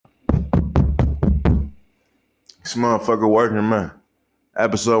This motherfucker working, man.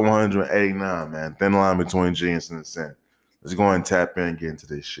 Episode 189, man. Thin line between genius and sin. Let's go and tap in and get into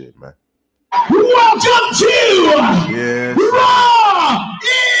this shit, man. Welcome to Raw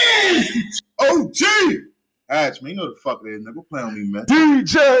is OG. Hatch, man, you know the fuck it is, nigga. Go play on me, man.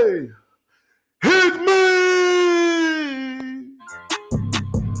 DJ, hit me!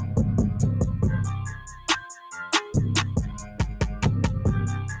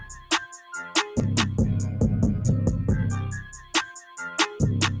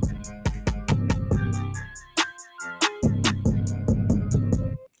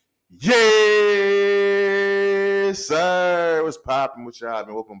 Yes, sir. What's popping with y'all?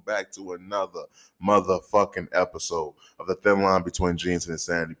 And welcome back to another motherfucking episode of the Thin Line Between Genius and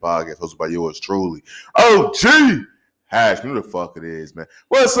Insanity podcast, hosted by yours truly, OG. Hash, you know the fuck it is, man.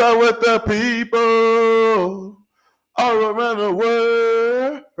 What's up with the people all around the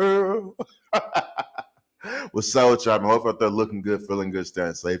world? What's up with y'all, man? Hope out there looking good, feeling good,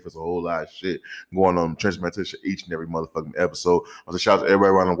 staying safe. There's a whole lot of shit going on. Transmission each and every motherfucking episode. I want to shout out to everybody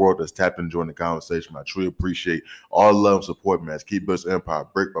around the world that's tapped in and joined the conversation. I truly appreciate all the love and support, man. Keep us empire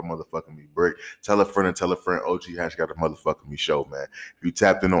brick by motherfucking me brick. Tell a friend and tell a friend. OG Hash got the motherfucking me show, man. If you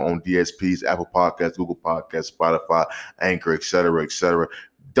tapped in on DSPs, Apple Podcasts, Google Podcasts, Spotify, Anchor, etc.,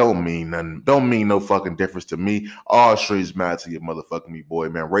 don't mean nothing. Don't mean no fucking difference to me. All streams matter to your motherfucking me, boy,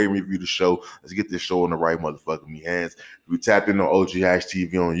 man. Rate and review the show. Let's get this show in the right motherfucking me hands. If you tapped in on OG Hash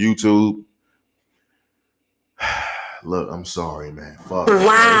TV on YouTube, look, I'm sorry, man. Fuck.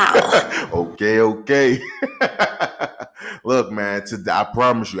 Wow. Okay. Look, man, I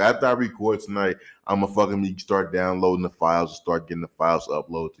promise you, after I record tonight, I'm gonna fucking start downloading the files and start getting the files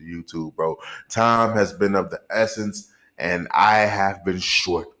uploaded to YouTube, bro. Time has been of the essence. And I have been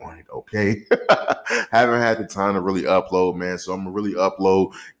short on it, okay? Haven't had the time to really upload, man. So I'm gonna really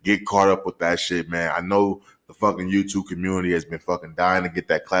upload, get caught up with that shit, man. I know the fucking YouTube community has been fucking dying to get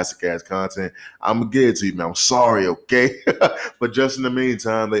that classic ass content. I'm gonna get it to you, man. I'm sorry, okay? But just in the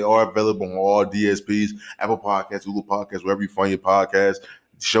meantime, they are available on all DSPs, Apple Podcasts, Google Podcasts, wherever you find your podcast.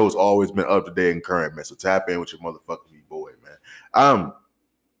 The show's always been up to date and current, man. So tap in with your motherfucking me boy, man.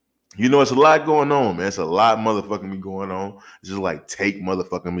 You know, it's a lot going on, man. It's a lot motherfucking me going on. It's just like take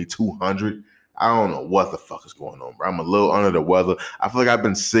motherfucking me 200. I don't know what the fuck is going on, bro. I'm a little under the weather. I feel like I've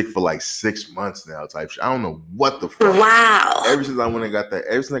been sick for like 6 months now, type shit. I don't know what the fuck. Wow. Ever since I got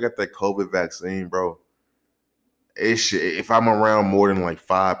that COVID vaccine, bro, if I'm around more than like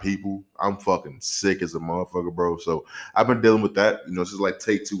 5 people, I'm fucking sick as a motherfucker, bro. So I've been dealing with that. You know, it's just like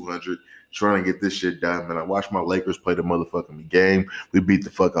take 200. Trying to get this shit done, man. I watched my Lakers play the motherfucking game. We beat the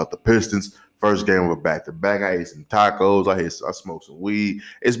fuck out the Pistons. First game of a back-to-back. I ate some tacos. I smoked some weed.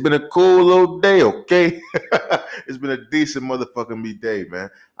 It's been a cool little day, okay? It's been a decent motherfucking me day, man.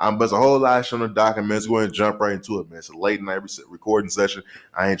 There's a whole lot of shit on the documents. Go ahead and jump right into it, man. It's a late night recording session.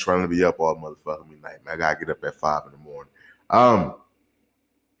 I ain't trying to be up all motherfucking me night, man. I gotta get up at 5 in the morning.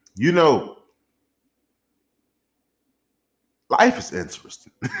 You know, life is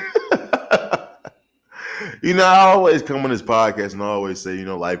interesting. You know, I always come on this podcast and I always say, you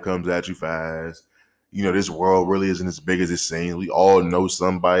know, life comes at you fast. You know, this world really isn't as big as it seems. We all know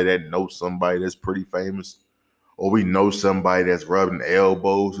somebody that knows somebody that's pretty famous. Or we know somebody that's rubbing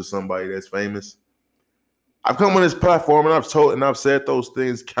elbows with somebody that's famous. I've come on this platform and I've said those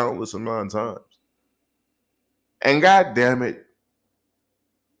things countless amount of times. And God damn it,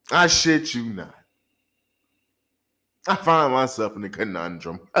 I shit you not, I find myself in a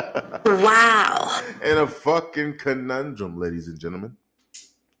conundrum. Wow. In a fucking conundrum, ladies and gentlemen.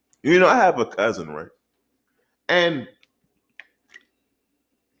 You know, I have a cousin, right? And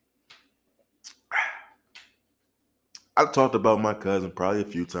I've talked about my cousin probably a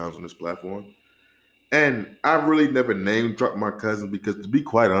few times on this platform. And I really never name dropped my cousin because, to be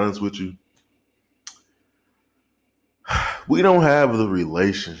quite honest with you, we don't have the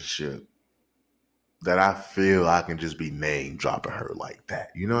relationship that I feel I can just be name dropping her like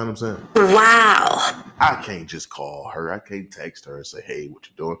that. You know what I'm saying? Wow. I can't just call her. I can't text her and say, hey, what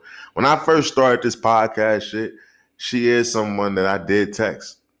you doing? When I first started this podcast shit, she is someone that I did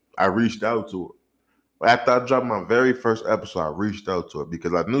text. I reached out to her. After I dropped my very first episode, I reached out to her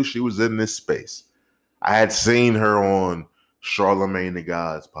because I knew she was in this space. I had seen her on Charlamagne the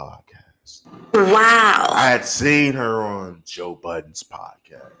God's podcast. Wow. I had seen her on Joe Budden's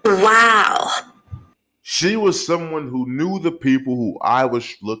podcast. Wow. She was someone who knew the people who I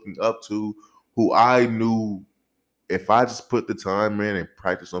was looking up to, who I knew if I just put the time in and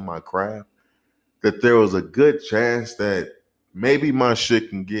practice on my craft, that there was a good chance that maybe my shit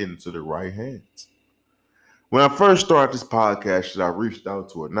can get into the right hands. When I first started this podcast shit, I reached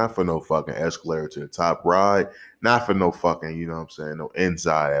out to her, not for no fucking escalator to the top ride, not for no fucking, you know what I'm saying, no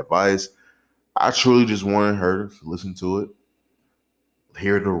inside advice. I truly just wanted her to listen to it,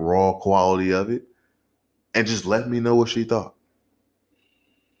 hear the raw quality of it, and just let me know what she thought.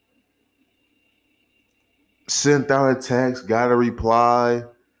 Sent out a text, got a reply,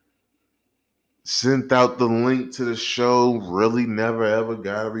 sent out the link to the show, really never ever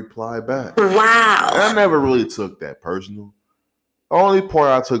got a reply back. Wow. And I never really took that personal. The only part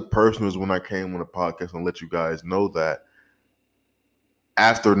I took personal is when I came on the podcast and let you guys know that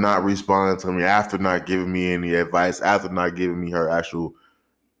after not responding to me, after not giving me any advice, after not giving me her actual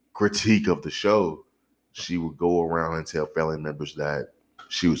critique of the show, she would go around and tell family members that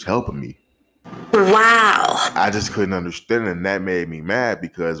she was helping me. Wow. I just couldn't understand it, and that made me mad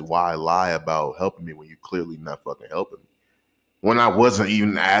because why lie about helping me when you clearly not fucking helping me? When I wasn't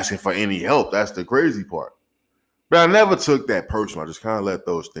even asking for any help. That's the crazy part. But I never took that personal. I just kind of let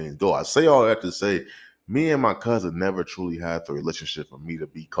those things go. I say all that to say, me and my cousin never truly had the relationship for me to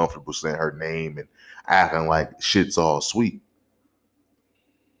be comfortable saying her name and acting like shit's all sweet.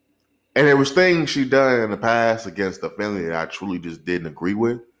 And there was things she done in the past against the family that I truly just didn't agree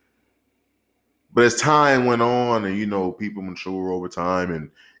with. But as time went on and, you know, people mature over time and,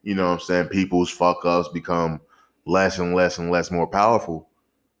 you know what I'm saying, people's fuck ups become less and less and less more powerful.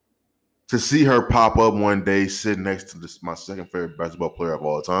 To see her pop up one day sitting next to my second favorite basketball player of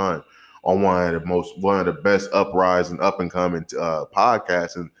all time on one of the best uprising, up and coming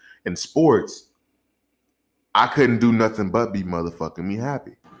podcasts in sports, I couldn't do nothing but be motherfucking me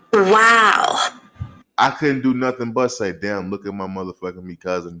happy. Wow. I couldn't do nothing but say, damn, look at my motherfucking me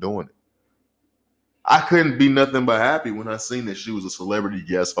cousin doing it. I couldn't be nothing but happy when I seen that she was a celebrity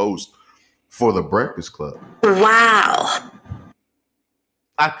guest host for the Breakfast Club. Wow.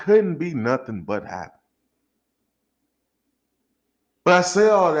 I couldn't be nothing but happy. But I say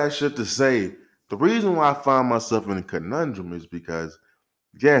all that shit to say, the reason why I find myself in a conundrum is because,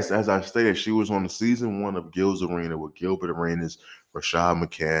 yes, as I stated, she was on the season 1 of Gil's Arena with Gilbert Arenas, Rashad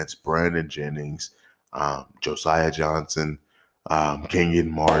McCants, Brandon Jennings, Josiah Johnson, Kenyon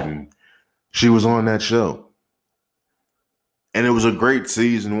Martin. She was on that show. And it was a great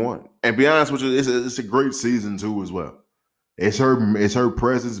season 1. And be honest with you, it's a great season 2 as well. Is her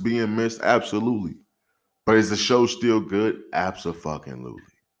presence being missed? Absolutely. But is the show still good? Absolutely.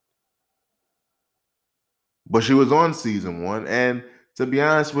 But she was on season 1, and to be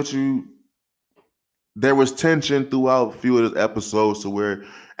honest with you, there was tension throughout a few of the episodes to where,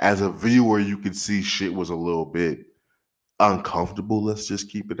 as a viewer, you could see shit was a little bit uncomfortable. Let's just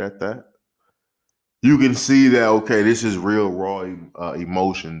keep it at that. You can see that, okay, this is real raw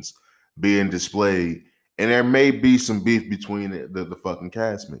emotions being displayed, and there may be some beef between the fucking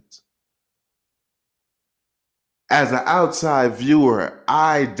castmates. As an outside viewer,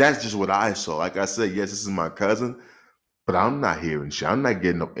 that's just what I saw. Like I said, yes, this is my cousin, but I'm not hearing shit. I'm not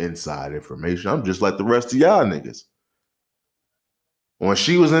getting no inside information. I'm just like the rest of y'all niggas. When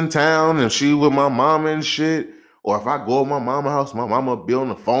she was in town and she with my mama and shit, or if I go to my mama's house, my mama be on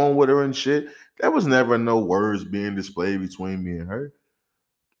the phone with her and shit, there was never no words being displayed between me and her.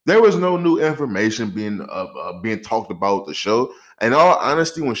 There was no new information being talked about the show. In all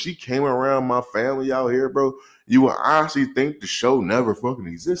honesty, when she came around my family out here, bro, you would honestly think the show never fucking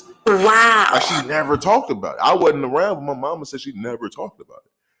existed. Wow. Like she never talked about it. I wasn't around, but my mama said she never talked about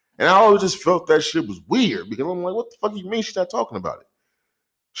it. And I always just felt that shit was weird because I'm like, what the fuck you mean she's not talking about it?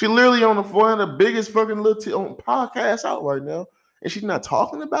 She literally on one of the biggest fucking little podcasts out right now, and she's not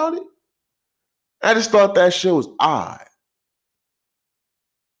talking about it? I just thought that shit was odd.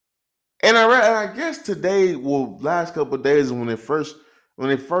 And I guess today, well, last couple of days when it first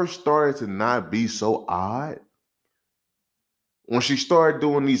started to not be so odd, when she started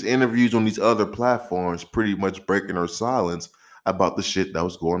doing these interviews on these other platforms, pretty much breaking her silence about the shit that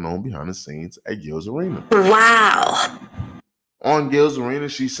was going on behind the scenes at Gil's Arena. Wow. On Gil's Arena,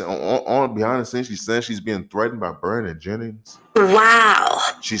 she said on behind the scenes, she said she's being threatened by Brandon Jennings. Wow.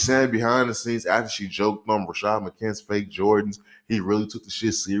 She said behind the scenes after she joked on Rashad McCants' fake Jordans, he really took the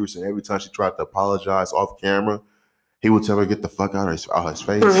shit serious, and every time she tried to apologize off camera, he would tell her get the fuck out of his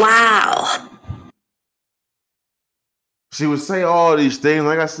face. Wow. She would say all these things.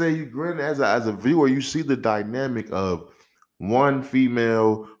 Like I said, you grin as a viewer, you see the dynamic of one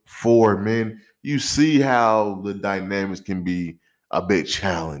female, 4 men. You see how the dynamics can be a bit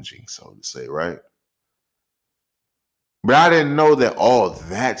challenging, so to say, right? But I didn't know that all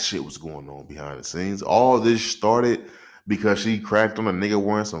that shit was going on behind the scenes. All this started because she cracked on a nigga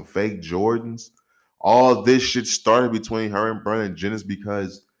wearing some fake Jordans. All this shit started between her and Brandon Jennings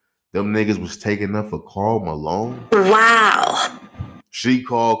because Them niggas was taking up for Karl Malone. Wow. She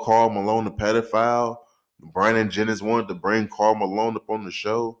called Karl Malone a pedophile. Brandon Jennings wanted to bring Karl Malone up on the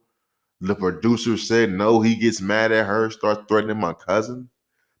show. The producer said no, he gets mad at her, starts threatening my cousin.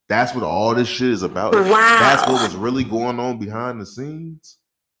 That's what all this shit is about. Wow. That's what was really going on behind the scenes.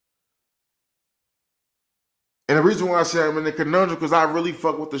 And the reason why I say I'm in the conundrum, because I really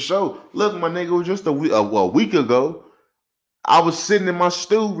fuck with the show. Look, my nigga, it was just a week ago, I was sitting in my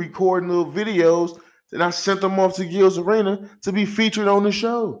stew recording little videos, and I sent them off to Gil's Arena to be featured on the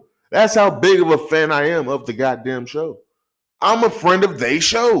show. That's how big of a fan I am of the goddamn show. I'm a friend of they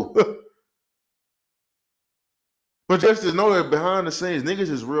show. But just to know that behind the scenes, niggas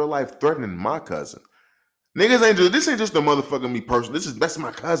is real life threatening my cousin. Niggas ain't just, this ain't just a motherfucking me person. That's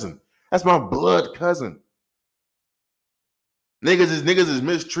my cousin. That's my blood cousin. Niggas is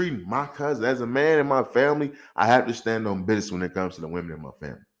mistreating my cousin. As a man in my family, I have to stand on business when it comes to the women in my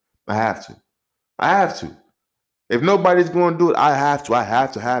family. I have to. I have to. If nobody's going to do it, I have to. I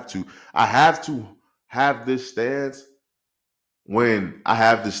have to have this stance when I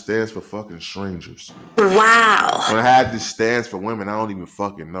have this stance for fucking strangers. Wow. When I have this stance for women I don't even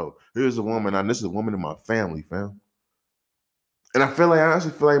fucking know. Here's a woman, and this is a woman in my family, fam. And I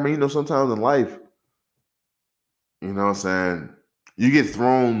honestly feel like, man, you know, sometimes in life, you know what I'm saying, you get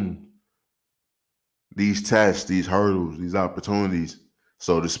thrown these tests, these hurdles, these opportunities,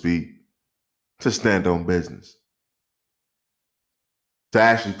 so to speak, to stand on business. To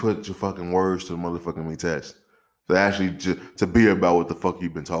actually put your fucking words to the motherfucking me test. To actually to be about what the fuck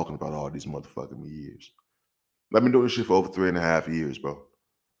you've been talking about all these motherfucking years. I've been doing this shit for over 3.5 years, bro.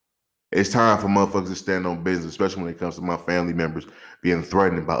 It's time for motherfuckers to stand on business, especially when it comes to my family members being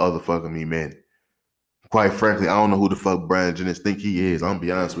threatened by other fucking me men. Quite frankly, I don't know who the fuck Brandon Jennings think he is. I'm gonna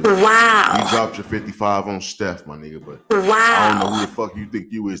be honest with you. Wow. You dropped your 55 on Steph, my nigga, but Wow. I don't know who the fuck you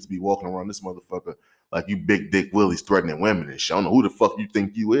think you is to be walking around this motherfucker like you big dick Willies threatening women and shit. I don't know who the fuck you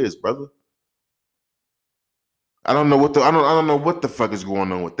think you is, brother. I don't know what the fuck is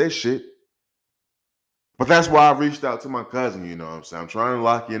going on with this shit. But that's why I reached out to my cousin, you know what I'm saying? I'm trying to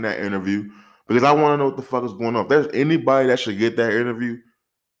lock in that interview because I want to know what the fuck is going on. If there's anybody that should get that interview,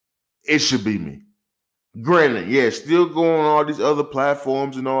 it should be me. Granted, yeah, still going on all these other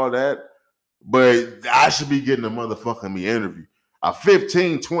platforms and all that, but I should be getting a motherfucking me interview. A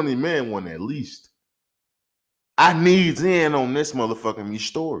 15, 20 man one at least. I needs in on this motherfucking me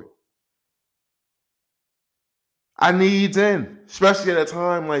story. I needs in, especially at a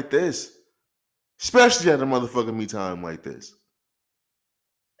time like this. Especially at a motherfucking me time like this.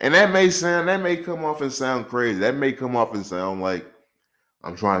 And that may come off and sound crazy. That may come off and sound like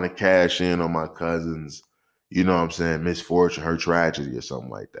I'm trying to cash in on my cousin's, you know what I'm saying, misfortune, her tragedy or something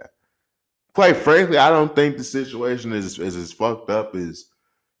like that. Quite frankly, I don't think the situation is as fucked up as,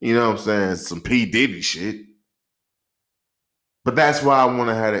 you know what I'm saying, some P. Diddy shit. But that's why I want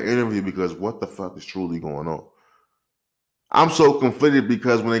to have an interview, because what the fuck is truly going on? I'm so conflicted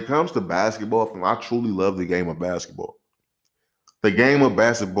because when it comes to basketball, I truly love the game of basketball. The game of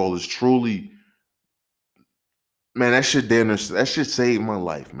basketball is truly, man, that shit saved my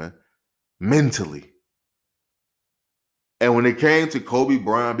life, man. Mentally. And when it came to Kobe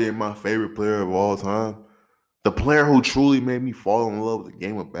Bryant being my favorite player of all time, the player who truly made me fall in love with the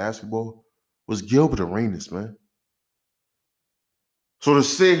game of basketball was Gilbert Arenas, man. So to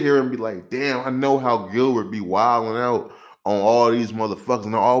sit here and be like, damn, I know how Gilbert be wilding out on all these motherfuckers,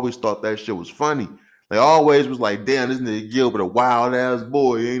 and I always thought that shit was funny. They always was like, damn, this nigga Gilbert a wild ass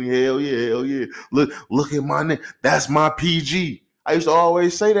boy, ain't he? Hell yeah, hell yeah. Look at my name. That's my PG. I used to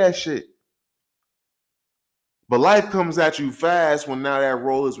always say that shit. But life comes at you fast when now that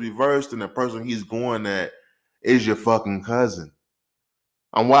role is reversed and the person he's going at is your fucking cousin.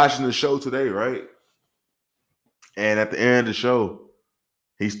 I'm watching the show today, right? And at the end of the show,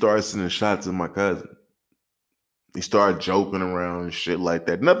 he started sending shots at my cousin. He started joking around and shit like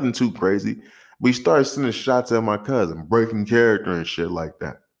that. Nothing too crazy. But he started sending shots at my cousin, breaking character and shit like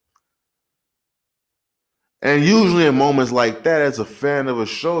that. And usually in moments like that, as a fan of a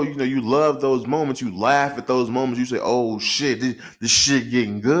show, you know, you love those moments. You laugh at those moments. You say, oh shit, this shit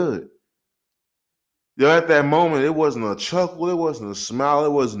getting good. You know, at that moment, it wasn't a chuckle. It wasn't a smile.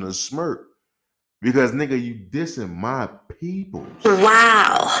 It wasn't a smirk. Because, nigga, you dissing my peoples.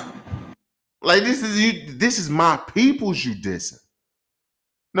 Wow. Like, this is my peoples you dissing.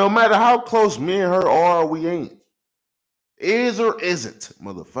 No matter how close me and her are, we ain't. Is or isn't,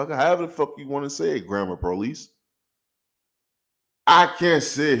 motherfucker. However the fuck you want to say it, grammar police. I can't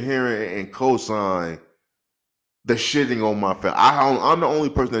sit here and co-sign the shitting on my family. I'm the only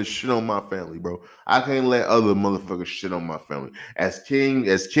person that shit on my family, bro. I can't let other motherfuckers shit on my family. As King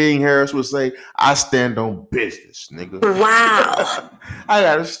Harris would say, I stand on business, nigga. Wow. I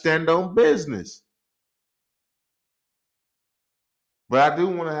gotta stand on business. But I do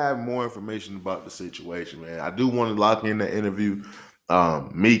want to have more information about the situation, man. I do want to lock in the interview.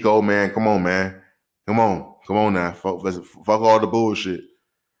 Miko, man, come on, man. Come on now. Fuck all the bullshit.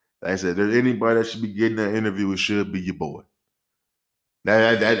 Like I said, if there's anybody that should be getting that interview, it should be your boy.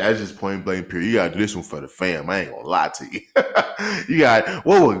 That's just point blank period. You gotta do this one for the fam. I ain't gonna lie to you. You got,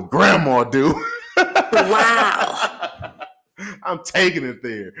 what would grandma do? Wow. I'm taking it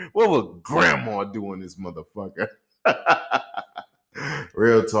there. What would grandma do in this motherfucker?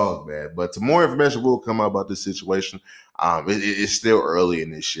 Real talk, man. But some more information will come out about this situation. It's still early in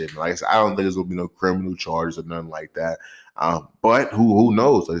this shit. Like I said, I don't think there's gonna be no criminal charges or nothing like that. But who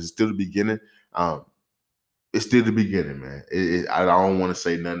knows? Like, it's still the beginning. It's still the beginning, man. I don't want to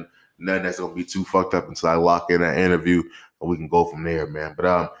say nothing that's gonna be too fucked up until I lock in that interview, and we can go from there, man.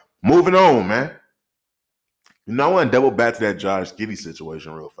 But moving on, man. You know, I want to double back to that Josh Giddey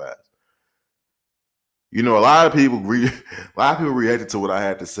situation real fast. You know, a lot of people reacted to what I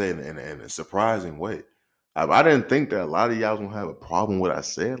had to say in a surprising way. I didn't think that a lot of y'all was gonna have a problem with what I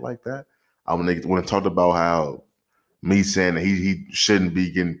said like that. When I talked about how me saying that he shouldn't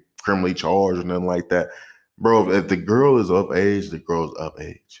be getting criminally charged or nothing like that. Bro, if the girl is of age, the girl's of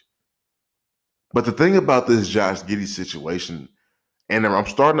age. But the thing about this Josh Giddey situation, and I'm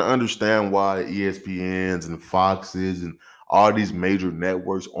starting to understand why ESPNs and Foxes and all these major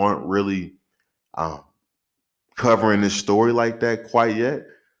networks aren't really covering this story like that quite yet,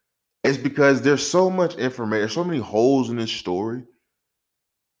 is because there's so much information, so many holes in this story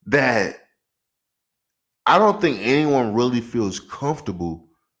that I don't think anyone really feels comfortable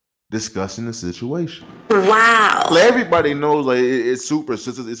discussing the situation. Wow. Like, everybody knows, like, it's super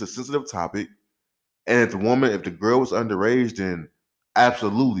sensitive. It's a sensitive topic, and if the girl was underage, then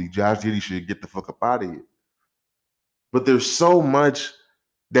absolutely, Josh Giddey should get the fuck up out of here. But there's so much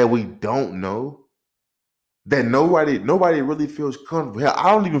that we don't know that nobody really feels comfortable. Hell,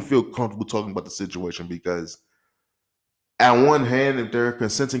 I don't even feel comfortable talking about the situation because, at one hand, if they're a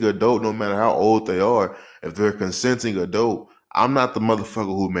consenting adult, no matter how old they are, if they're a consenting adult, I'm not the motherfucker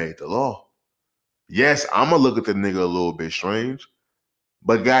who made the law. Yes, I'm gonna look at the nigga a little bit strange,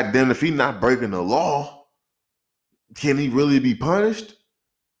 but goddamn, if he not breaking the law, can he really be punished?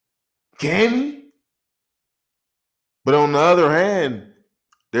 Can he? But on the other hand,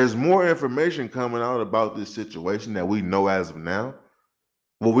 there's more information coming out about this situation that we know as of now.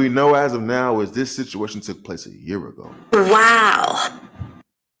 What we know as of now is this situation took place a year ago. Wow.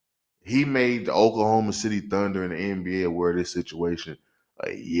 He made the Oklahoma City Thunder and the NBA aware of this situation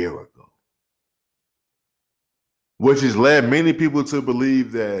a year ago, which has led many people to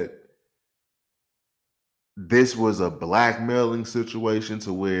believe that this was a blackmailing situation,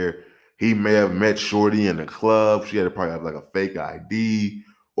 to where he may have met Shorty in a club. She had to probably have like a fake ID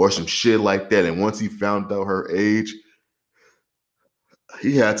or some shit like that. And once he found out her age,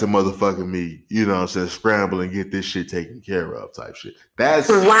 he had to motherfucking me, you know what I'm saying, scramble and get this shit taken care of type shit. That's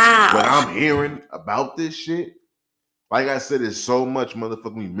Wow. what I'm hearing about this shit. Like I said, there's so much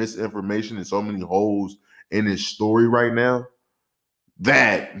motherfucking misinformation and so many holes in this story right now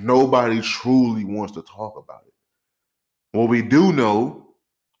that nobody truly wants to talk about it. What we do know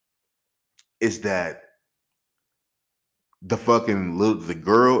is that the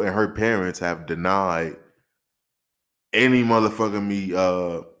girl and her parents have denied any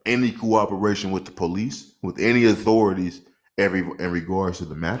motherfucking any cooperation with the police, with any authorities in regards to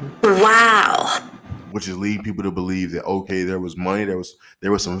the matter. Wow. Which is leading people to believe that, okay, there was money, there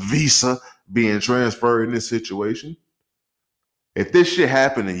was some visa being transferred in this situation. If this shit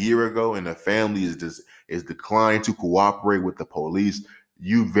happened a year ago and the family is declining to cooperate with the police,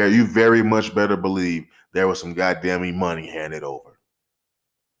 you very much better believe there was some goddamn money handed over.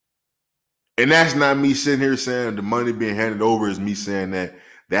 And that's not me sitting here saying the money being handed over is me saying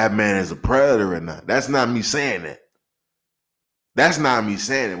that man is a predator or not. That's not me saying that. That's not me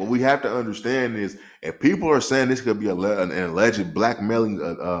saying it. What we have to understand is, if people are saying this could be an alleged blackmailing,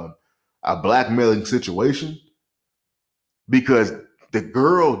 a blackmailing situation, because the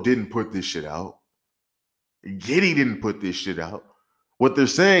girl didn't put this shit out, Giddey didn't put this shit out. What they're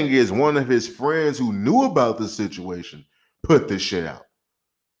saying is one of his friends who knew about the situation put this shit out.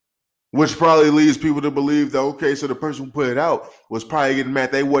 Which probably leads people to believe that, okay, so the person who put it out was probably getting mad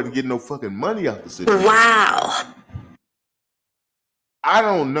they wasn't getting no fucking money out the situation. Wow. I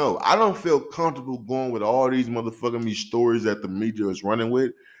don't know. I don't feel comfortable going with all these motherfucking stories that the media is running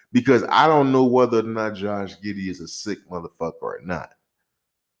with, because I don't know whether or not Josh Giddey is a sick motherfucker or not.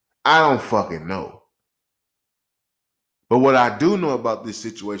 I don't fucking know. But what I do know about this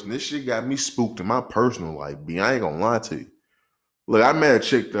situation, this shit got me spooked in my personal life, B. I ain't gonna lie to you. Look, I met a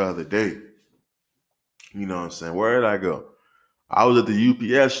chick the other day. You know what I'm saying? Where did I go? I was at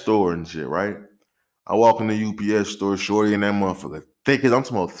the UPS store and shit, right? I walk in the UPS store, shorty and that motherfucker. I'm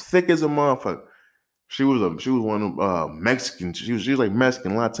talking about thick as a motherfucker. She was one of them Mexican. She was like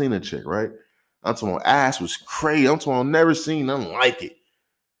Mexican Latina chick, right? I'm talking about ass was crazy. I'm talking about never seen nothing like it.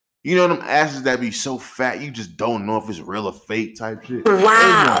 You know them asses that be so fat you just don't know if it's real or fake type shit. Wow.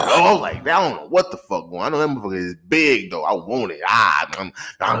 I was like, I don't know what the fuck going on. I know that motherfucker is big though. I want it. I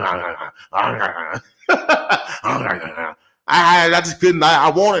just couldn't. I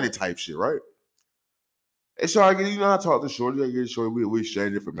wanted it type shit, right? And so I get, I talk to Shorty. I get Shorty. We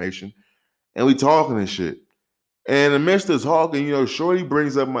exchange information, and we talking and shit. And in the midst of talking, Shorty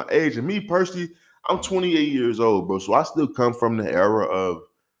brings up my age, and me personally, I'm 28 years old, bro. So I still come from the era of,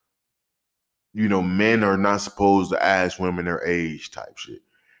 men are not supposed to ask women their age type shit.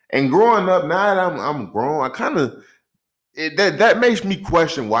 And growing up, now that I'm grown, I kind of that makes me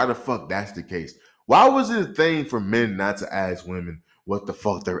question why the fuck that's the case. Why was it a thing for men not to ask women what the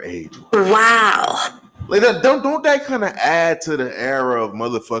fuck their age was? Wow. Like don't that kind of add to the era of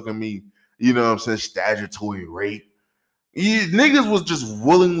motherfucking me, statutory rape? Niggas was just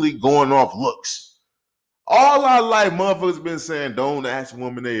willingly going off looks. All our life, motherfuckers been saying don't ask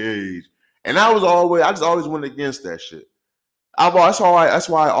women their age. And I just always went against that shit. That's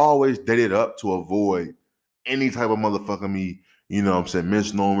why I always dated up to avoid any type of motherfucking me,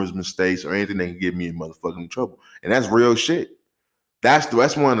 misnomers, mistakes, or anything that can get me in motherfucking trouble. And that's real shit.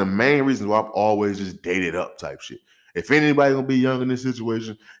 That's one of the main reasons why I've always just dated up type shit. If anybody gonna be young in this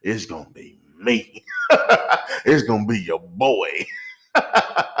situation, it's gonna be me. It's gonna be your boy.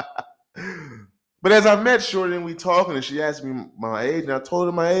 But as I met Shorty and we talking, and she asked me my age, and I told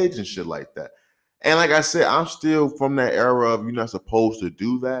her my age and shit like that. And like I said, I'm still from that era of you're not supposed to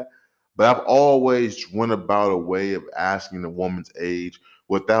do that. But I've always went about a way of asking a woman's age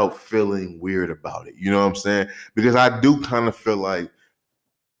without feeling weird about it. You know what I'm saying? Because I do kind of feel like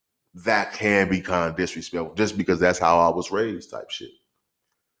that can be kind of disrespectful just because that's how I was raised type shit.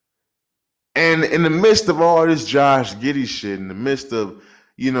 And in the midst of all this Josh Giddey shit, in the midst of,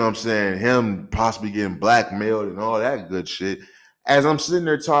 him possibly getting blackmailed and all that good shit, as I'm sitting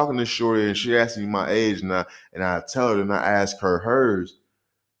there talking to Shorty and she asked me my age and I tell her and I ask her hers,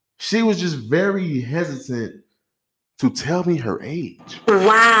 she was just very hesitant to tell me her age.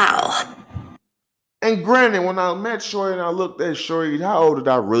 Wow. And granted, when I met Shorty and I looked at Shorty, how old did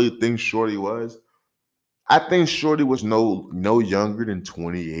I really think Shorty was? I think Shorty was no younger than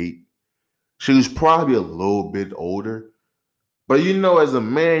 28. She was probably a little bit older. But as a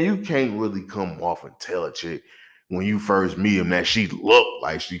man, you can't really come off and tell a chick when you first meet him that she looked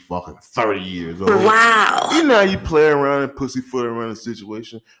like she fucking 30 years old. Wow. You play around and pussyfoot around the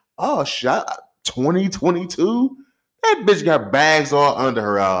situation. Oh, shit, 2022? That bitch got bags all under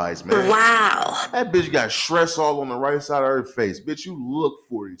her eyes, man. Wow. That bitch got stress all on the right side of her face. Bitch, you look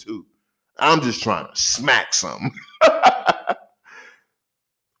 42. I'm just trying to smack something.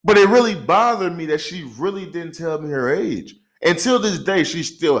 But it really bothered me that she really didn't tell me her age. Until this day, she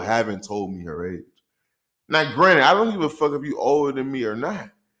still haven't told me her age. Now, granted, I don't give a fuck if you older than me or not.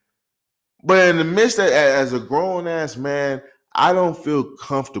 But in the midst of, as a grown-ass man, I don't feel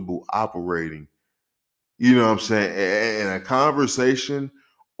comfortable operating, in a conversation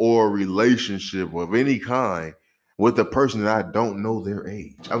or relationship of any kind with a person that I don't know their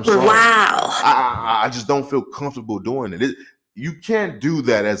age. I'm sorry. Wow. I just don't feel comfortable doing it. You can't do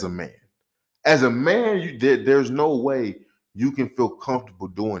that as a man. As a man, there's no way you can feel comfortable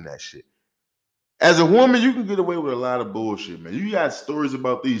doing that shit. As a woman, you can get away with a lot of bullshit, man. You got stories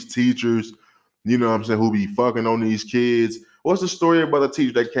about these teachers, who be fucking on these kids. What's the story about the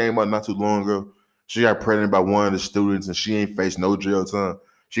teacher that came out not too long ago? She got pregnant by one of the students and she ain't faced no jail time.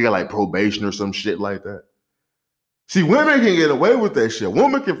 She got like probation or some shit like that. See, women can get away with that shit.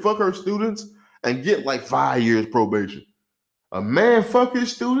 Women can fuck her students and get like 5 years probation. A man fuck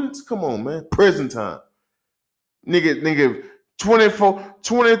his students? Come on, man. Prison time. Nigga,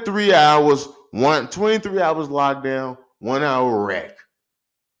 23 hours, 23 hours lockdown, 1 hour rack.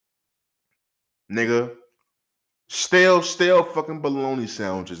 Nigga. Stale fucking bologna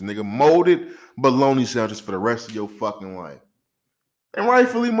sandwiches, nigga. Molded bologna sandwiches for the rest of your fucking life. And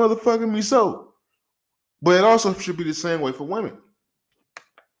rightfully motherfucking me so. But it also should be the same way for women.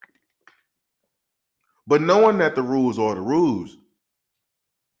 But knowing that the rules are the rules,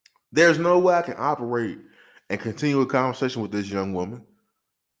 there's no way I can operate and continue a conversation with this young woman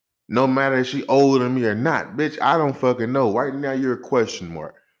No matter if she older than me or not, bitch, I don't fucking know. Right now, you're a question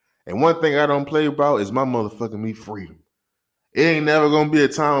mark. And one thing I don't play about is my motherfucking me freedom. It ain't never gonna be a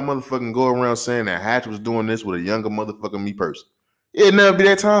time I motherfucking go around saying that Hatch was doing this with a younger motherfucking me person. It'll never be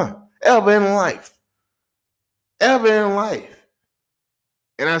that time. Ever in life. Ever in life.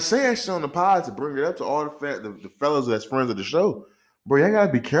 And I say that shit on the pod to bring it up to all the fellas that's friends of the show. Bro, y'all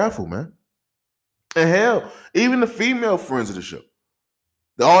gotta be careful, man. And hell, even the female friends of the show.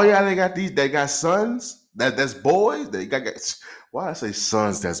 Oh yeah, they got sons. That's boys. They got why I say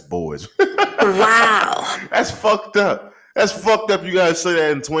sons, that's boys. Wow. That's fucked up. That's fucked up. You gotta say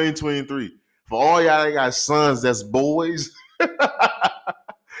that in 2023. For all y'all that got sons, that's boys.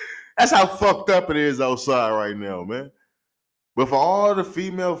 That's how fucked up it is outside right now, man. But for all the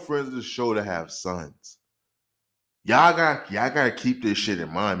female friends of the show to have sons, y'all gotta keep this shit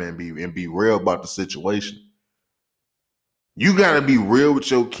in mind, man, and be real about the situation. You gotta be real with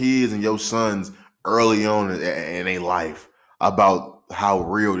your kids and your sons early on in their life about how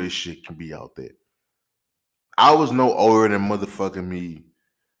real this shit can be out there. I was no older than motherfucking me.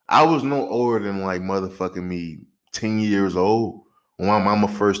 I was no older than like motherfucking me 10 years old when my mama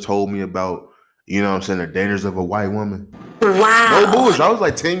first told me about, you know what I'm saying, the dangers of a white woman. Wow. No bullshit. I was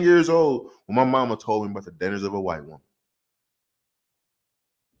like 10 years old when my mama told me about the dangers of a white woman.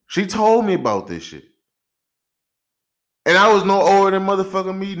 She told me about this shit. And I was no older than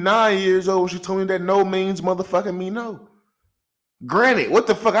motherfucking me 9 years old when she told me that no means motherfucking me no. Granted, what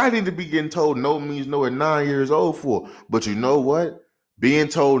the fuck I need to be getting told no means no at 9 years old for? But you know what? Being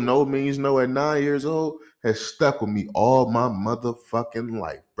told no means no at 9 years old has stuck with me all my motherfucking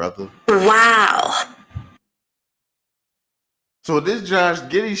life, brother. Wow. So this Josh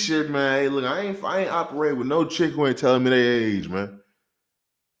Giddey shit, man, hey, look, I ain't operating with no chick who ain't telling me their age, man.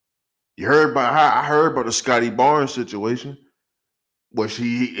 You heard about I heard about the Scotty Barnes situation, where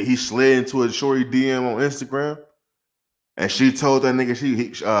he slid into a shorty DM on Instagram, and she told that nigga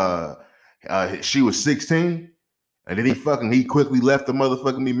she was 16, and then he quickly left the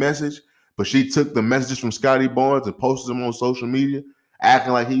motherfucking me message, but she took the messages from Scotty Barnes and posted them on social media,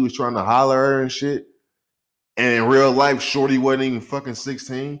 acting like he was trying to holler at her and shit. And in real life, shorty wasn't even fucking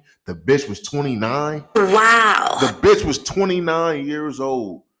 16. The bitch was 29. Wow. The bitch was 29 years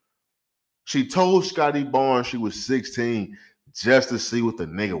old. She told Scotty Barnes she was 16 just to see what the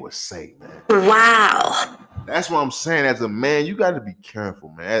nigga would say, man. Wow. That's what I'm saying. As a man, you got to be careful,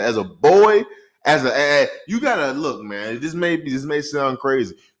 man. As a boy, you gotta look, man. This may sound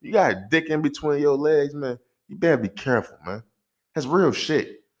crazy. You got a dick in between your legs, man. You better be careful, man. That's real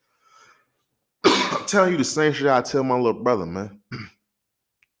shit. I'm telling you the same shit I tell my little brother, man.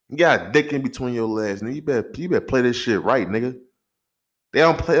 You got a dick in between your legs, nigga. You better play this shit right, nigga. They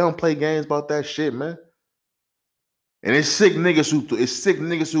don't play games about that shit, man. And it's sick niggas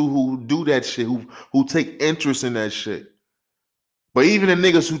who do that shit, who take interest in that shit. But even the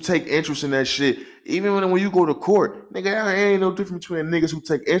niggas who take interest in that shit, even when you go to court, nigga, there ain't no difference between niggas who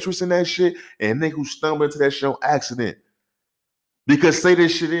take interest in that shit and a nigga who stumble into that shit on accident. Because say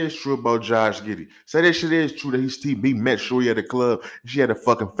this shit is true about Josh Giddey. Say this shit is true that he met Shorty at the club and she had a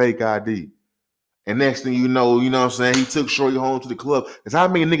fucking fake ID. And next thing you know what I'm saying, he took Shorty home to the club. Because how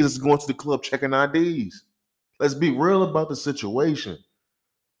many niggas is going to the club checking IDs? Let's be real about the situation.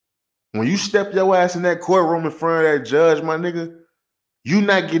 When you step your ass in that courtroom in front of that judge, my nigga, you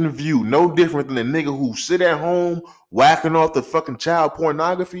not getting viewed no different than a nigga who sit at home whacking off the fucking child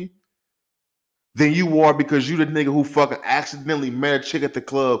pornography than you are because you the nigga who fucking accidentally met a chick at the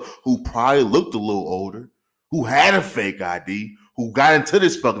club who probably looked a little older, who had a fake ID, who got into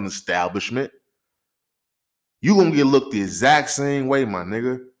this fucking establishment. You gonna get looked the exact same way, my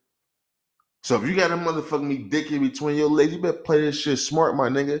nigga. So if you got a motherfucking me dick in between your legs, you better play this shit smart, my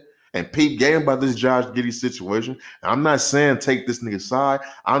nigga. And peep game about this Josh Giddey situation. And I'm not saying take this nigga's side.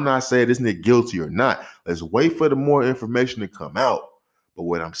 I'm not saying this nigga guilty or not. Let's wait for the more information to come out. But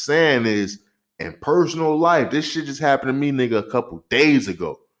what I'm saying is, in personal life, this shit just happened to me, nigga, a couple days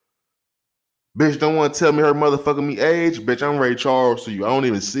ago. Bitch don't want to tell me her motherfucking me age. Bitch, I'm Ray Charles to you. I don't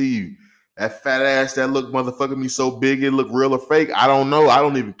even see you. That fat ass that look motherfucking me so big it look real or fake. I don't know. I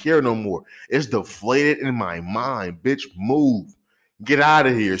don't even care no more. It's deflated in my mind. Bitch, move. Get out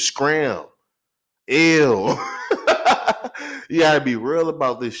of here. Scram. Ew. You gotta be real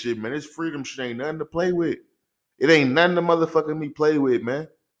about this shit, man. This freedom shit ain't nothing to play with. It ain't nothing to motherfucking me play with, man.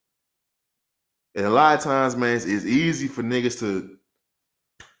 And a lot of times, man, it's easy for niggas to.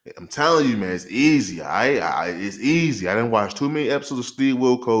 I'm telling you, man, it's easy. It's easy. I didn't watch too many episodes of Steve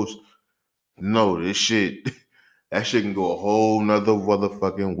Wilkos. No, this shit, that shit can go a whole nother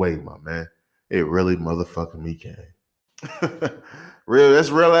motherfucking way, my man. It really motherfucking me can. That's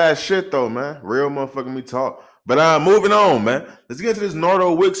real ass shit though, man. Real motherfucking me talk. But moving on, man. Let's get into this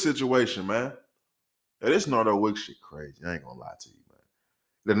Nardo Wick situation, man. Yeah, this Nardo Wick shit crazy. I ain't gonna lie to you, man.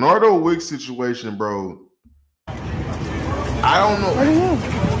 The Nardo Wick situation, bro. I don't know.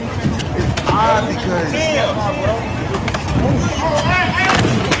 It's odd because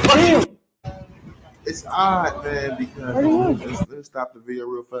it's odd, man, because let's stop the video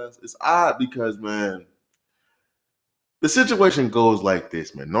real fast. It's odd because, man, the situation goes like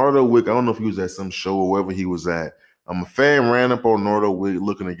this, man. Nardo Wick, I don't know if he was at some show or wherever he was at. A fan ran up on Nardo Wick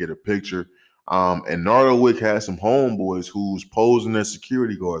looking to get a picture. And Nardo Wick had some homeboys who's posing as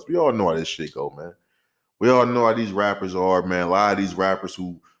security guards. We all know how this shit go, man. We all know how these rappers are, man. A lot of these rappers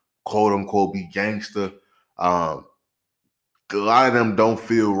who quote unquote be gangster, a lot of them don't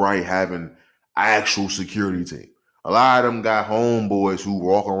feel right having actual security team. A lot of them got homeboys who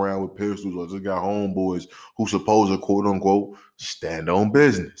walk around with pistols, or just got homeboys who supposed to quote unquote stand on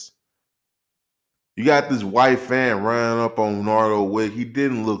business. You got this white fan running up on Nardo Wick. He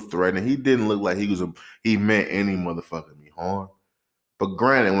didn't look threatening. He didn't look like he meant any motherfucking harm. But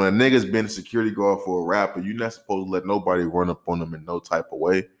granted, when a nigga's been a security guard for a rapper, you're not supposed to let nobody run up on them in no type of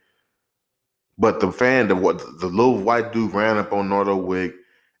way. But the little white dude ran up on Nardo Wick.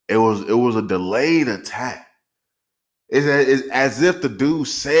 It was a delayed attack. It's as if the dude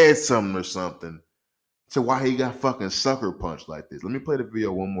said something or something to why he got fucking sucker punched like this. Let me play the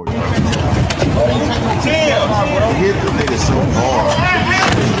video one more time. He hit the nigga so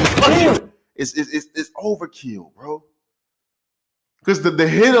hard. It's overkill, bro. Because the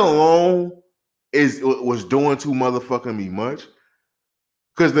hit alone was doing too motherfucking me much.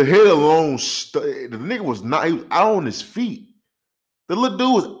 Because the hit alone, the nigga was out on his feet. The little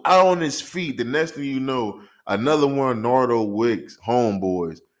dude was out on his feet. The next thing you know, another one of Nardo Wick's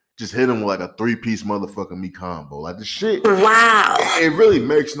homeboys just hit him with like a 3-piece motherfucking me combo. Like the shit. Wow. It really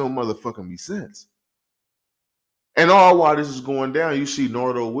makes no motherfucking me sense. And all while this is going down, you see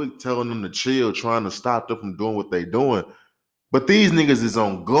Nardo Wick telling them to chill, trying to stop them from doing what they doing. But these niggas is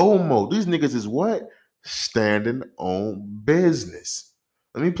on go mode. These niggas is what? Standing on business.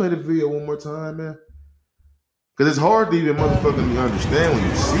 Let me play the video one more time, man. Because it's hard to even motherfucking understand when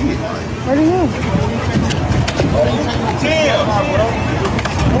you see it. Like,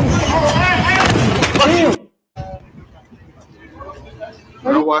 What are you?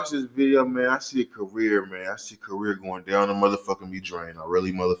 When I watch this video, man, I see a career, man. I see a career going down the motherfucking me drain. I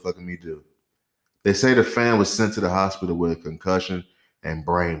really motherfucking me do. They say the fan was sent to the hospital with a concussion and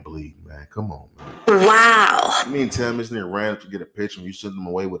brain bleed, man. Come on, man. Wow. You mean tell me this nigga ran up to get a picture and you sent him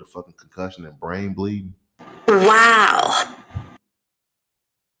away with a fucking concussion and brain bleeding? Wow.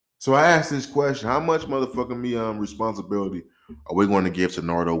 So I asked this question: how much motherfucking me responsibility are we going to give to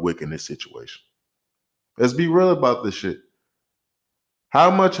Nardo Wick in this situation? Let's be real about this shit. How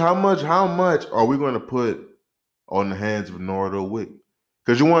much are we going to put on the hands of Nardo Wick?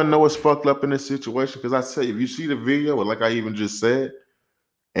 Because you want to know what's fucked up in this situation? Because I say, if you see the video, like I even just said,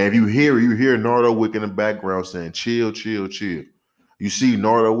 and if you hear Nardo Wick in the background saying, chill, chill, chill. You see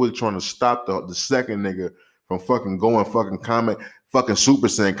Nardo Wick trying to stop the second nigga from fucking going fucking Super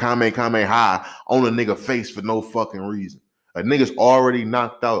Saiyan, Kame high on a nigga face for no fucking reason. A nigga's already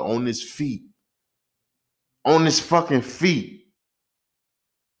knocked out on his feet. On his fucking feet.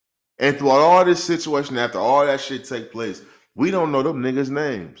 And throughout all this situation, after all that shit take place, we don't know them niggas'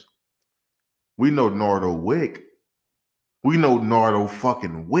 names. We know Nardo Wick. We know Nardo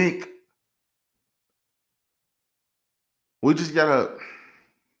fucking Wick. We just gotta...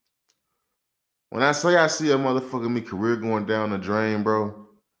 When I say I see a motherfucking me career going down the drain, bro,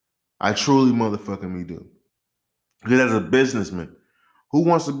 I truly motherfucking me do. Because as a businessman, who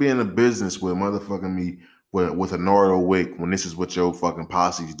wants to be in a business with motherfucking me with a Nardo Wick when this is what your fucking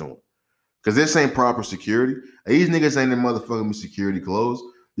posse's doing? Because this ain't proper security. These niggas ain't in motherfucking me security clothes.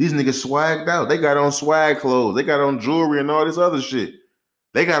 These niggas swagged out. They got on swag clothes. They got on jewelry and all this other shit.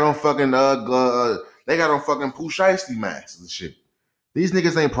 They got on fucking Pooh Shiesty masks and shit. These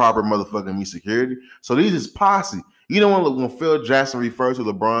niggas ain't proper motherfucking me security. So these is posse. You know when Phil Jackson refers to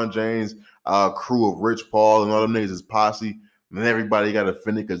LeBron James' crew of Rich Paul and all them niggas is posse, and everybody got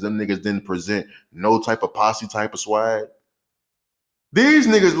offended because them niggas didn't present no type of posse type of swag. These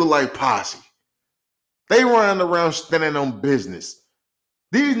niggas look like posse. They running around standing on business.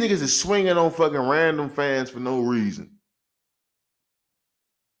 These niggas is swinging on fucking random fans for no reason.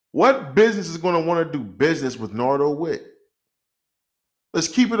 What business is going to want to do business with Nardo Wick? Let's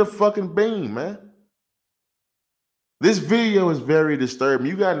keep it a fucking beam, man. This video is very disturbing.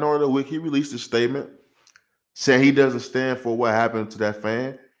 You got Nardo Wick. He released a statement saying he doesn't stand for what happened to that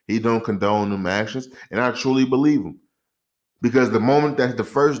fan. He don't condone them actions. And I truly believe him. Because the moment that the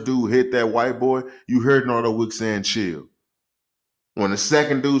first dude hit that white boy, you heard Nardo Wick saying chill. When the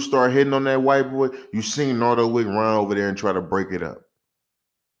second dude started hitting on that white boy, you seen Nardo Wick run over there and try to break it up.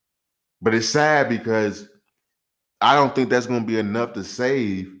 But it's sad because I don't think that's going to be enough to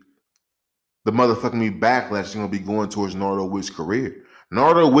save the motherfucking backlash that's going to be going towards Nardo Wick's career.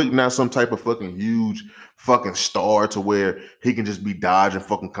 Nardo Wick not some type of fucking huge fucking star to where he can just be dodging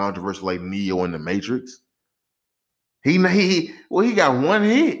fucking controversy like Neo in the Matrix. He got one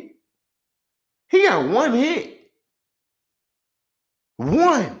hit. He got one hit.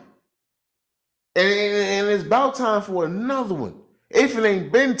 One. And it's about time for another one. If it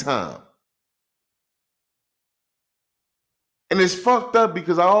ain't been time. And it's fucked up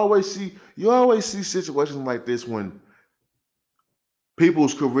because you always see situations like this when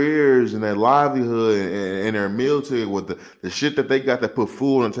people's careers and their livelihood and their military with the shit that they got to put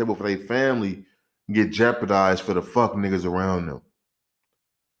food on the table for their family get jeopardized for the fuck niggas around them.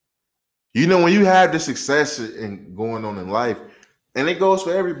 You know, when you have the success and going on in life, and it goes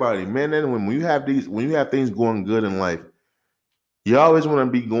for everybody, man. Then when you have things going good in life, you always want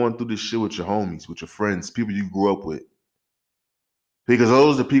to be going through this shit with your homies, with your friends, people you grew up with. Because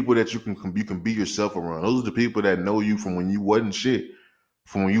those are the people that you can be yourself around. Those are the people that know you from when you wasn't shit.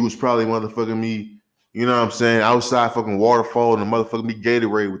 From when you was probably motherfucking me, you know what I'm saying, outside fucking waterfall and the motherfucking me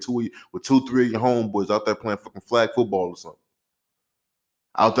Gatorade with 2-3 of your homeboys out there playing fucking flag football or something.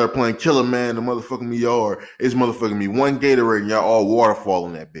 Out there playing Killer Man, the motherfucking me yard. It's motherfucking me one Gatorade and y'all all waterfall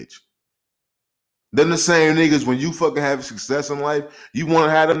in that bitch. Then the same niggas, when you fucking have success in life, you want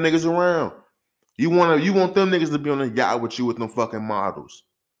to have them niggas around. You want them niggas to be on the yacht with you with them fucking models.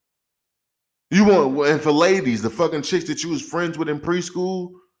 And for ladies, the fucking chicks that you was friends with in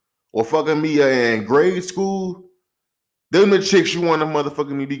preschool or fucking me in grade school, them the chicks you want to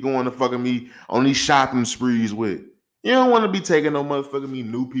motherfucking me be going to fucking me on these shopping sprees with. You don't want to be taking no motherfucking me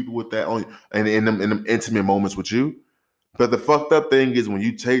new people with that on and in them intimate moments with you. But the fucked up thing is when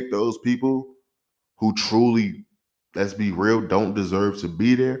you take those people who truly, let's be real, don't deserve to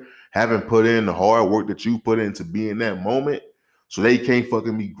be there, haven't put in the hard work that you put in to be in that moment, so they can't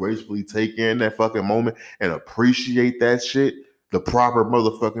fucking be gracefully take in that fucking moment and appreciate that shit the proper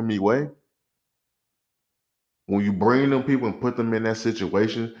motherfucking me way. When you bring them people and put them in that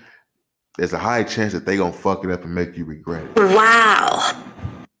situation, there's a high chance that they gonna fuck it up and make you regret it. Wow.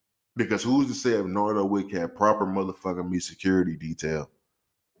 Because who's to say if Nardo Wick had proper motherfucking me security detail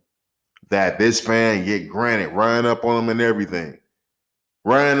that this fan get granted, running up on them and everything.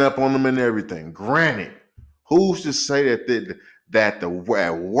 Granted, who's to say that the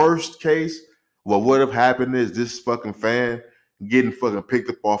at worst case, what would have happened is this fucking fan getting fucking picked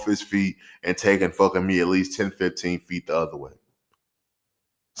up off his feet and taking fucking me at least 10, 15 feet the other way.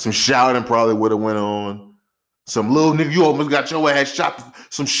 Some shouting probably would have went on. Some little nigga, you almost got your ass shot.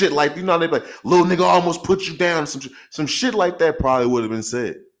 Some shit like, you know, they like, little nigga almost put you down. Some shit like that probably would have been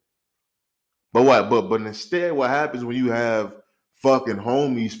said. But what? But instead, what happens when you have fucking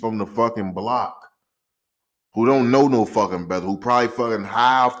homies from the fucking block who don't know no fucking better, who probably fucking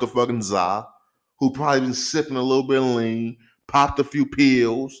high off the fucking za, who probably been sipping a little bit of lean, popped a few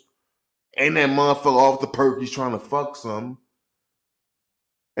pills, and that motherfucker off the perk, he's trying to fuck something.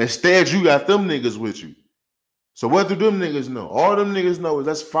 Instead, you got them niggas with you. So what do them niggas know? All them niggas know is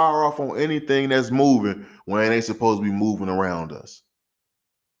let's fire off on anything that's moving when it ain't supposed to be moving around us.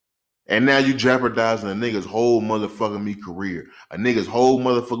 And now you jeopardizing a nigga's whole motherfucking me career, a nigga's whole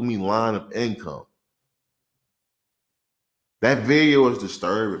motherfucking me line of income. That video is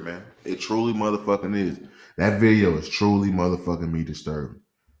disturbing, man. It truly motherfucking is. That video is truly motherfucking me disturbing.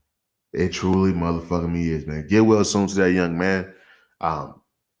 It truly motherfucking me is, man. Get well soon to that young man.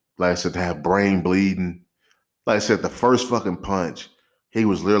 Like I said, to have brain bleeding. Like I said, the first fucking punch, he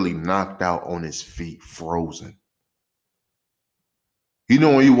was literally knocked out on his feet, frozen. You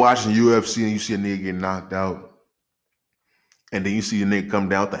know when you watching UFC and you see a nigga get knocked out, and then you see a nigga come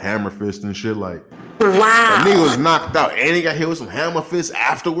down with the hammer fist and shit, like, wow. A nigga was knocked out and he got hit with some hammer fists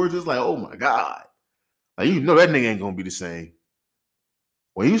afterwards. It's like, oh my God. Like, you know that nigga ain't gonna be the same.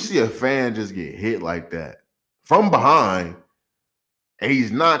 When you see a fan just get hit like that from behind, and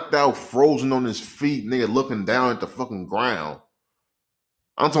he's knocked out, frozen on his feet, nigga looking down at the fucking ground.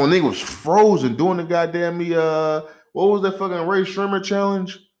 I'm talking nigga was frozen doing the goddamn what was that fucking Ray Shrimmer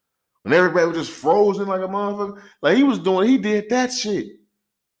challenge? When everybody was just frozen like a motherfucker. Like he did that shit.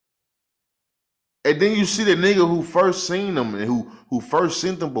 And then you see the nigga who first seen him and who first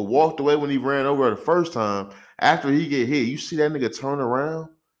seen him but walked away when he ran over the first time. After he get hit, you see that nigga turn around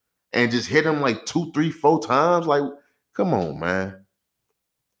and just hit him like 2, 3, 4 times. Like, come on, man.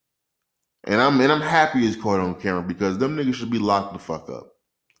 And I'm happy it's caught on camera because them niggas should be locked the fuck up.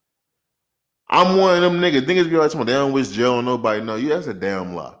 I'm one of them niggas. Niggas be like, they don't wish jail and nobody know you. That's a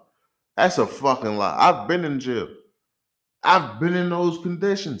damn lie. That's a fucking lie. I've been in jail. I've been in those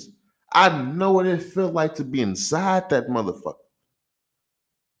conditions. I know what it felt like to be inside that motherfucker.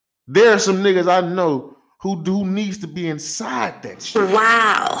 There are some niggas I know who needs to be inside that shit.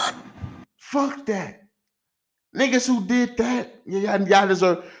 Wow. Fuck that. Niggas who did that, y'all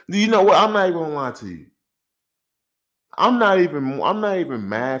deserve. You know what? I'm not even gonna lie to you. I'm not even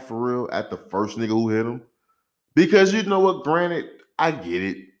mad for real at the first nigga who hit him. Because you know what? Granted, I get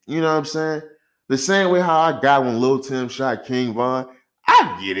it. You know what I'm saying? The same way how I got when Lil Tim shot King Von.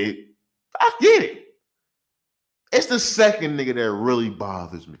 I get it. I get it. It's the second nigga that really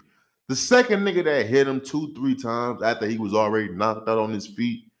bothers me. The second nigga that hit him 2-3 times after he was already knocked out on his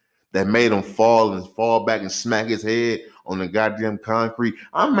feet, that made him fall back and smack his head on the goddamn concrete.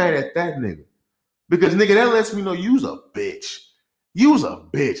 I'm mad at that nigga. Because nigga, that lets me know you's a bitch. You's a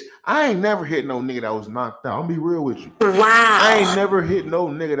bitch. I ain't never hit no nigga that was knocked out. I'm gonna be real with you. Wow. I ain't never hit no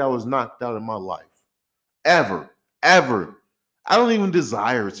nigga that was knocked out in my life. Ever. Ever. I don't even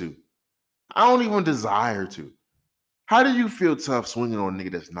desire to. How do you feel tough swinging on a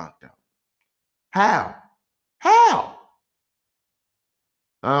nigga that's knocked out? How?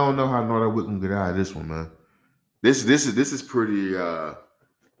 I don't know how Northern Wick can get out of this one, man. This is pretty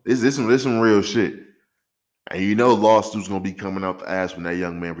this some real shit. And you know lawsuits gonna be coming out the ass when that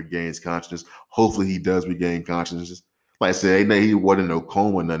young man regains consciousness. Hopefully he does regain consciousness. Like I said, he wasn't no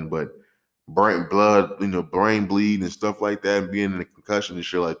coma or nothing, but brain bleed and stuff like that, and being in a concussion and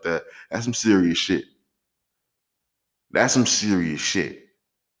shit like that. That's some serious shit.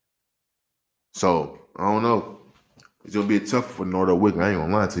 So I don't know. It's gonna be tough for Northern Wick. I ain't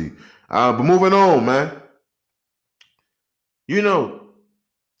gonna lie to you. But moving on, man. You know,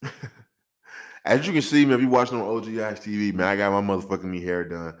 as you can see, man, if you watching on OGI's TV, man, I got my motherfucking hair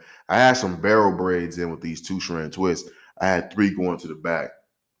done. I had some barrel braids in with these 2-strand twists. I had 3 going to the back.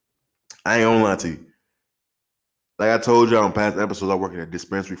 I ain't gonna lie to you. Like I told y'all in past episodes, I work in a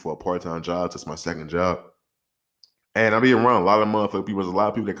dispensary for a part-time job. That's my second job. And I be around a lot of motherfucking people. There's a lot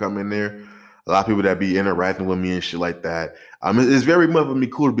of people that come in there. A lot of people that be interacting with me and shit like that. It's very much for me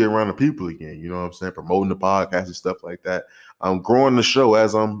cool to be around the people again. You know what I'm saying? Promoting the podcast and stuff like that. I'm growing the show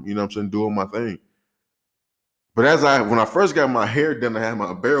as I'm, you know what I'm saying, doing my thing. But when I first got my hair done, I had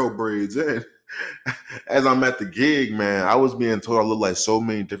my barrel braids in. As I'm at the gig, man, I was being told I look like so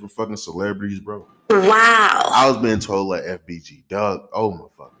many different fucking celebrities, bro. Wow. I was being told like FBG Duck. Oh my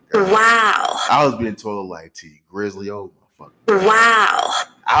fucking God. Wow. I was being told like T Grizzly. Oh my fucking God. Wow.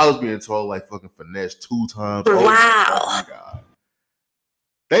 I was being told like fucking Finesse 2 times. Oh Wow. my God.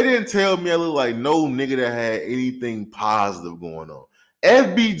 They didn't tell me I look like no nigga that had anything positive going on.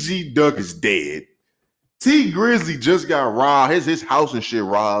 FBG Duck is dead. T Grizzly just got robbed. His house and shit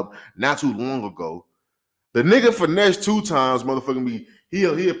robbed not too long ago. The nigga Finesse 2 times, motherfucking me.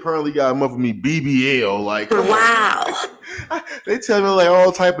 He apparently got motherfucking me BBL. Like, wow. They tell me like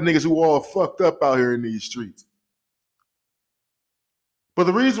all type of niggas who all fucked up out here in these streets. But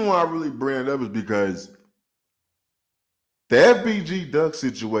the reason why I really bring it up is because the FBG Duck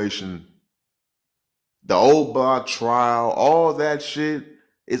situation, the old block trial, all that shit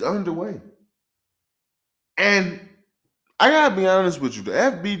is underway. And I gotta be honest with you, the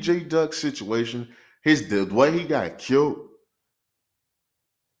FBG Duck situation, the way he got killed,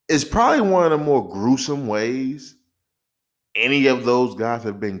 is probably one of the more gruesome ways any of those guys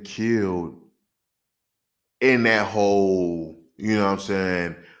have been killed in that whole, you know what I'm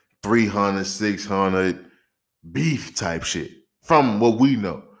saying, 300, 600 beef type shit. From what we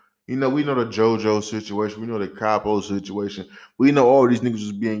know. You know, we know the JoJo situation. We know the Capo situation. We know all these niggas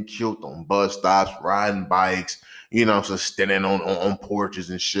was being killed on bus stops, riding bikes, you know, so standing on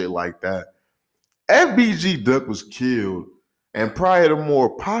porches and shit like that. FBG Duck was killed, and probably the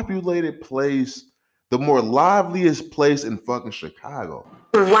more populated place, the more liveliest place in fucking Chicago.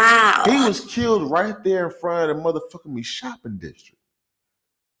 Wow. He was killed right there in front of the motherfucking me shopping district.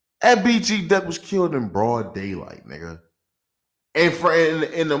 FBG Duck was killed in broad daylight, nigga. And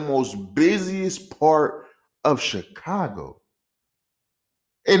in the most busiest part of Chicago.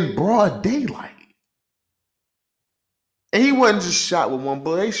 In broad daylight. And he wasn't just shot with one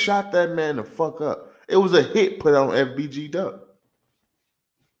bullet. They shot that man the fuck up. It was a hit put on FBG Duck.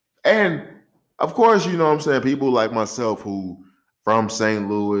 And of course, you know what I'm saying, people like myself who from St.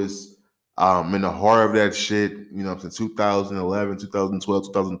 Louis, in the heart of that shit, you know what I'm saying, 2011, 2012,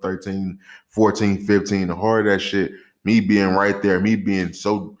 2013, 14, 15, the heart of that shit, me being right there, me being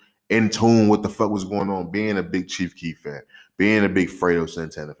so in tune with what the fuck was going on, being a big Chief Keef fan, being a big Fredo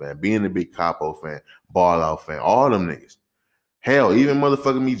Santana fan, being a big Capo fan, Ball Out fan, all them niggas. Hell, even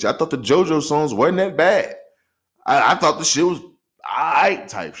motherfucking me, I thought the JoJo songs wasn't that bad. I thought the shit was alright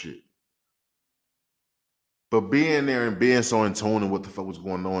type shit. But being there and being so in tune and what the fuck was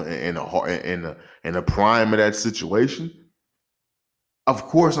going on in the prime of that situation, of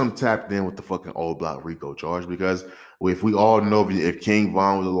course I'm tapped in with the fucking old block Rico charge, because if we all know if King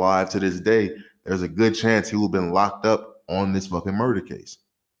Von was alive to this day, there's a good chance he would have been locked up on this fucking murder case.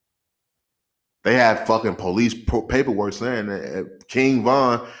 They had fucking police paperwork saying that King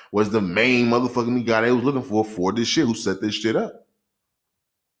Von was the main motherfucking guy they was looking for this shit, who set this shit up.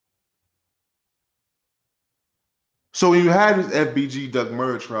 So when you had this FBG Duck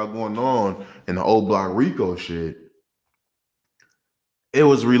murder trial going on and the old block Rico shit, it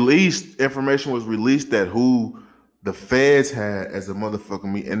was released, information was released that who the feds had as a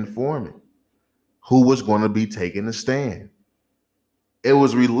motherfucking informant, who was going to be taking a stand. It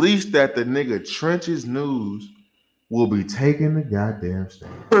was released that the nigga Trenches News will be taking the goddamn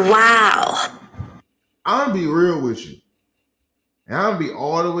stand. Wow. I'm gonna be real with you. And I'm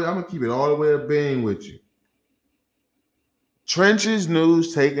gonna keep it all the way up being with you. Trenches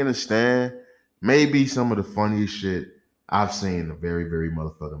News taking a stand may be some of the funniest shit I've seen in a very, very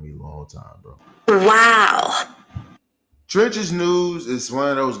motherfucking me long time, bro. Wow. Trenches News is one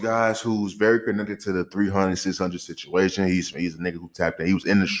of those guys who's very connected to the 300, 600 situation. He's a nigga who tapped in. He was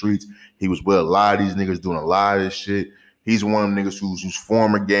in the streets. He was with a lot of these niggas doing a lot of this shit. He's one of them niggas who's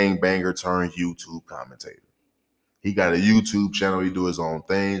former gangbanger turned YouTube commentator. He got a YouTube channel. He do his own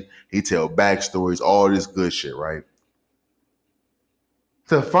thing. He tell backstories, all this good shit, right?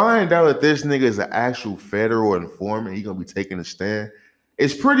 To find out that this nigga is an actual federal informant, he gonna be taking a stand,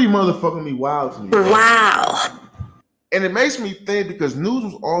 it's pretty motherfucking me wild to me. Bro. Wow. And it makes me think, because news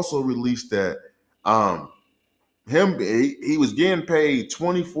was also released that he was getting paid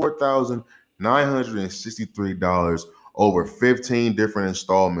 $24,963 over 15 different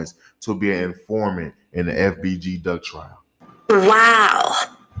installments to be an informant in the FBG Duck trial. Wow.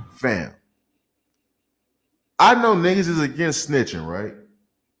 Fam, I know niggas is against snitching, right?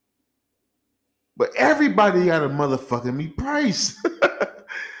 But everybody got a motherfucking me price.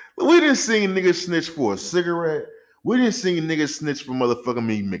 We didn't see niggas snitch for a cigarette. We didn't see niggas snitch for motherfucking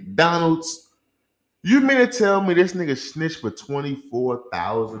me McDonald's. You mean to tell me this nigga snitched for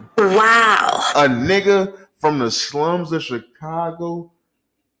 $24,000? Wow. A nigga from the slums of Chicago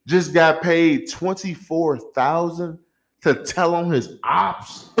just got paid $24,000 to tell on his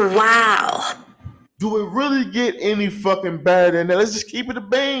ops? Wow. Do it really get any fucking better than that? Let's just keep it a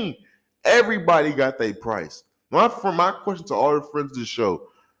bean. Everybody got their price. My question to all the friends of the show,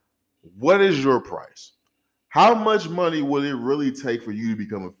 what is your price? How much money will it really take for you to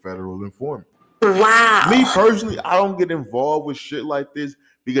become a federal informant? Wow. Me personally, I don't get involved with shit like this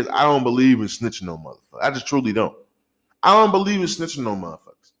because I don't believe in snitching no motherfucker. I just truly don't. I don't believe in snitching no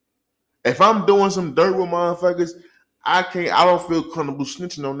motherfuckers. If I'm doing some dirt with motherfuckers, I don't feel comfortable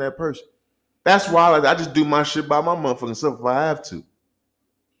snitching on that person. That's why I just do my shit by my motherfucking self if I have to.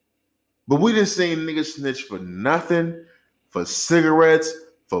 But we done seen niggas snitch for nothing, for cigarettes,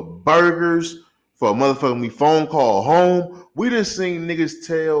 for burgers, for a motherfucking phone call home. We done seen niggas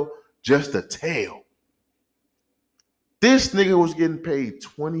tell just to tell. This nigga was getting paid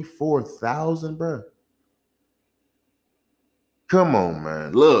 $24,000, bro. Come on,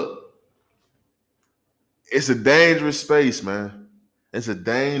 man. Look, it's a dangerous space, man. It's a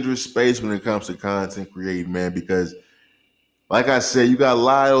dangerous space when it comes to content creating, man, because like I said, you got a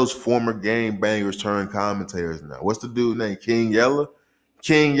lot of those former game bangers turned commentators now. What's the dude named King Yella?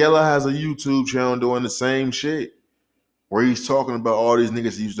 King Yella has a YouTube channel doing the same shit, where he's talking about all these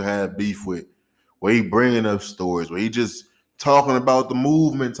niggas he used to have beef with, where he bringing up stories, where he just talking about the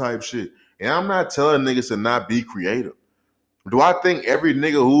movement type shit. And I'm not telling niggas to not be creative. Do I think every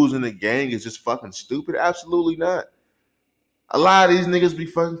nigga who's in the gang is just fucking stupid? Absolutely not. A lot of these niggas be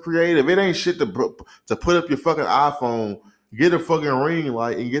fucking creative. It ain't shit to put up your fucking iPhone, get a fucking ring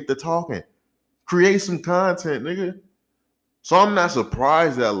light, and get to talking. Create some content, nigga. So I'm not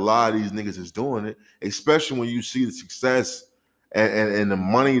surprised that a lot of these niggas is doing it, especially when you see the success and the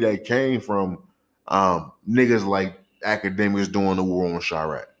money that came from niggas like academics doing the war on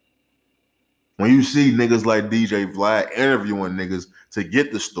Chirac. When you see niggas like DJ Vlad interviewing niggas to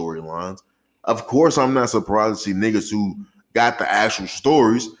get the storylines, of course I'm not surprised to see niggas who got the actual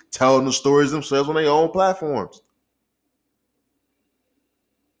stories telling the stories themselves on their own platforms.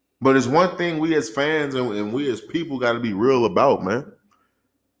 But it's one thing we as fans and we as people got to be real about, man.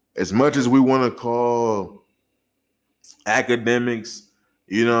 As much as we want to call academics,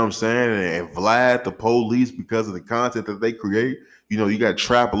 You know what I'm saying? And Vlad, the police, because of the content that they create. You know, you got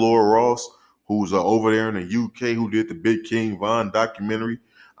Trap Laura Ross, who's over there in the UK, who did the Big King Von documentary.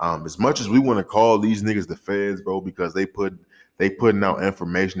 As much as we want to call these niggas the feds, bro, because they putting out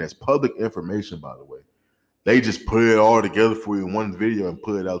information that's public information, by the way. They just put it all together for you in one video and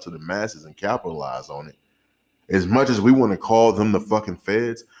put it out to the masses and capitalize on it. As much as we want to call them the fucking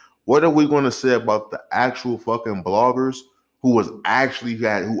feds, what are we going to say about the actual fucking bloggers who actually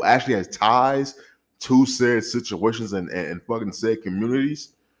has ties to said situations and fucking said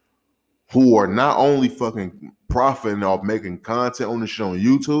communities, who are not only fucking profiting off making content on the show on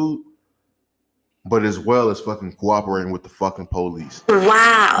YouTube, but as well as fucking cooperating with the fucking police.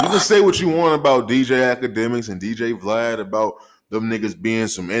 Wow. You can say what you want about DJ Academics and DJ Vlad, about them niggas being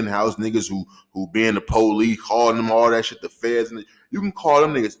some in-house niggas who being the police, calling them all that shit, the feds. And you can call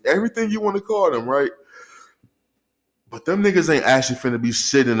them niggas everything you want to call them, right? But them niggas ain't actually finna be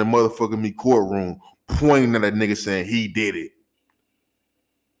sitting in the motherfucking me courtroom pointing at that nigga saying he did it.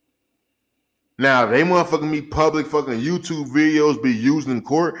 Now, they motherfucking me public fucking YouTube videos be used in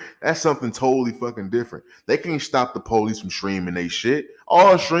court, that's something totally fucking different. They can't stop the police from streaming they shit.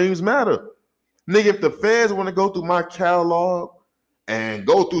 All streams matter. Nigga, if the feds want to go through my catalog and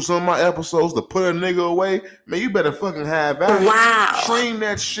go through some of my episodes to put a nigga away, man, you better fucking have at it. Wow. Stream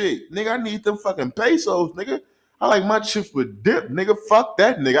that shit. Nigga, I need them fucking pesos, nigga. I like my chips with dip, nigga. Fuck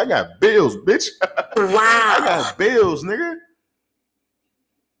that, nigga. I got bills, bitch. Wow. I got bills, nigga.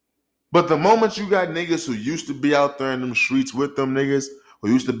 But the moment you got niggas who used to be out there in them streets with them niggas, who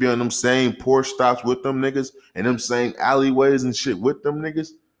used to be on them same Porsche stops with them niggas, and them same alleyways and shit with them niggas,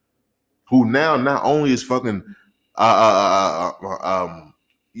 who now not only is fucking monetizing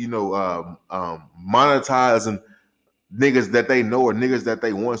niggas that they know or niggas that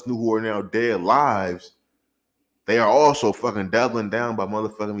they once knew who are now dead lives, they are also fucking doubling down by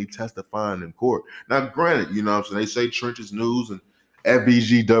motherfucking me testifying in court. Now, granted, you know what I'm saying, they say Trenches News and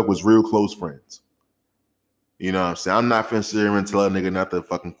FBG Duck was real close friends. You know what I'm saying? I'm not finna sit here and tell a nigga not to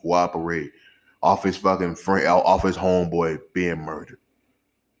fucking cooperate off his fucking friend, off his homeboy being murdered.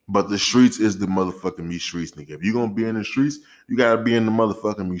 But the streets is the motherfucking me streets, nigga. If you gonna be in the streets, you gotta be in the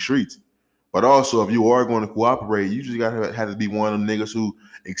motherfucking me streets. But also, if you are going to cooperate, you just gotta have to be one of them niggas who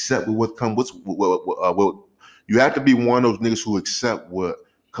accept what comes. You have to be one of those niggas who accept what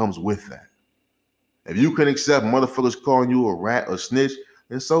comes with that. If you can accept motherfuckers calling you a rat or snitch,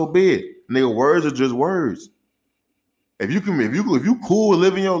 then so be it. Nigga, words are just words. If you cool with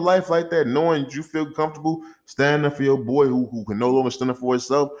living your life like that, knowing you feel comfortable standing up for your boy who can no longer stand up for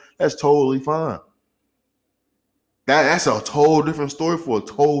himself, that's totally fine. That's a total different story for a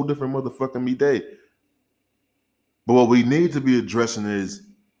total different motherfucking me day. But what we need to be addressing is,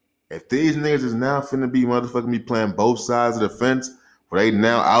 if these niggas is now finna be motherfucking me playing both sides of the fence, where they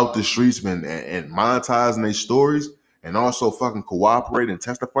now out the streets and monetizing their stories and also fucking cooperating and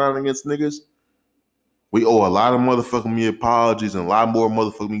testifying against niggas, we owe a lot of motherfucking me apologies and a lot more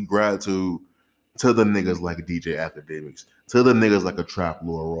motherfucking me gratitude to the niggas like DJ Academics, to the niggas like a Trap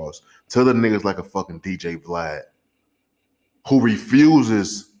Laura Ross, to the niggas like a fucking DJ Vlad, who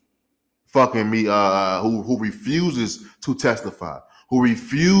refuses fucking me, who refuses to testify, who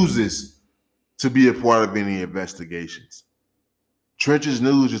refuses to be a part of any investigations. Trenches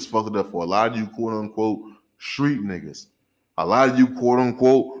News just fucked it up for a lot of you quote-unquote street niggas. A lot of you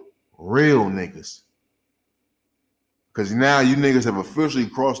quote-unquote real niggas. Because now you niggas have officially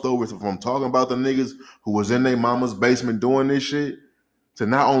crossed over from talking about the niggas who was in their mama's basement doing this shit to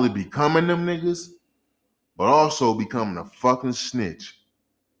not only becoming them niggas, but also becoming a fucking snitch.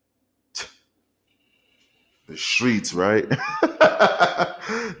 The streets, right?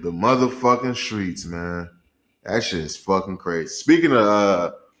 The motherfucking streets, man. That shit is fucking crazy. Speaking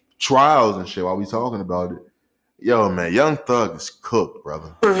of trials and shit, while we talking about it, yo, man, Young Thug is cooked,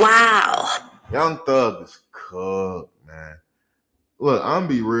 brother. Wow. Young Thug is cooked, man. Look, I'm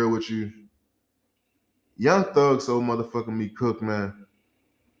be real with you. Young Thug so motherfucking me cooked, man.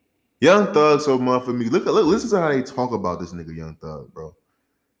 Young Thug so motherfucking me. Listen to how they talk about this nigga Young Thug, bro.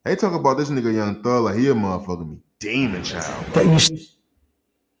 They talk about this nigga Young Thug like he a motherfucking me demon child, bro.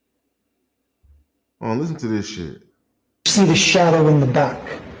 Listen to this shit. See the shadow in the back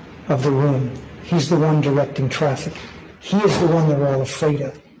of the room. He's the one directing traffic. He is the one they're all afraid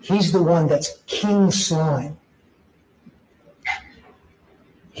of. He's the one that's king slime.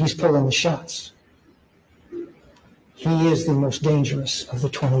 He's pulling the shots. He is the most dangerous of the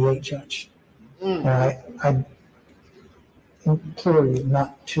 28, Judge. All right? I implore you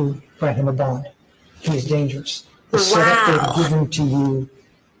not to grant him a bond. He is dangerous. The setup they're giving to you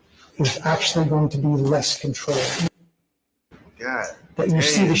is actually going to be less control. God But you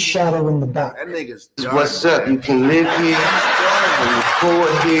see the shadow in the back. That nigga's done. What's up? You can live here and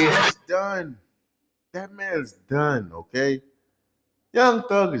record here. He's done. That man's done, okay? Young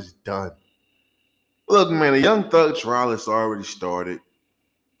Thug is done. Look, man, the Young Thug trial has already started.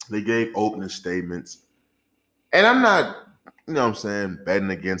 They gave opening statements. And I'm not, you know what I'm saying, betting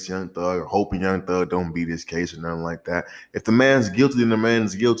against Young Thug or hoping Young Thug don't beat his case or nothing like that. If the man's guilty, then the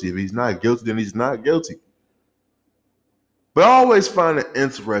man's guilty. If he's not guilty, then he's not guilty. But I always find it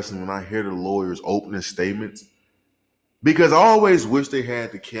interesting when I hear the lawyers' opening statements because I always wish they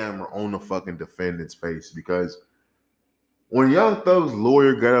had the camera on the fucking defendant's face because when Young Thug's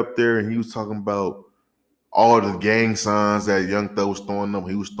lawyer got up there and he was talking about all the gang signs that Young Thug was throwing up,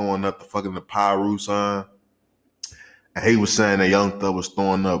 he was throwing up the fucking the Pyru sign. And he was saying that Young Thug was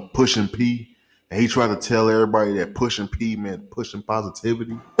throwing up pushing P. And he tried to tell everybody that pushing P meant pushing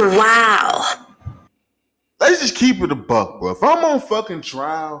positivity. Wow. Let's just keep it a buck, bro. If I'm on fucking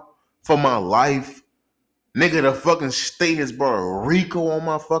trial for my life, nigga, the fucking state has brought a RICO on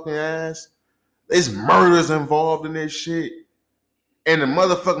my fucking ass. There's murders involved in this shit. And the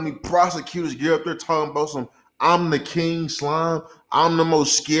motherfucking prosecutors get up there talking about some, I'm the king slime. I'm the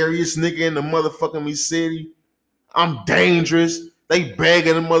most scariest nigga in the motherfucking me city. I'm dangerous. They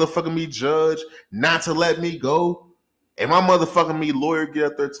begging the motherfucking me judge not to let me go. And my motherfucking me lawyer get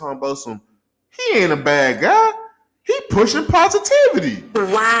up there talking about some, he ain't a bad guy. He pushing positivity.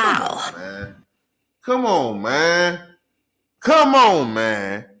 Wow. Come on, man. Come on,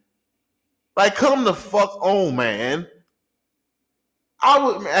 man. Like, come the fuck on, man. I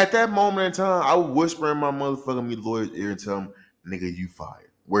would, at that moment in time, I would whisper in my motherfucking me lawyer's ear and tell him, nigga, you fired.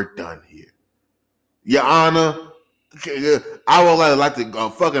 We're done here. Your Honor, I would like to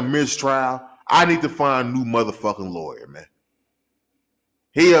fucking mistrial. I need to find a new motherfucking lawyer, man.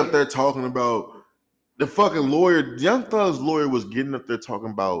 He up there talking about the fucking lawyer. Young Thug's lawyer was getting up there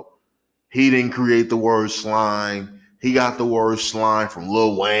talking about he didn't create the word slime. He got the word slime from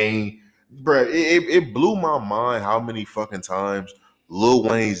Lil Wayne. Bruh, it blew my mind how many fucking times Lil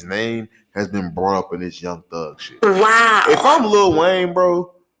Wayne's name has been brought up in this Young Thug shit. Wow. If I'm Lil Wayne,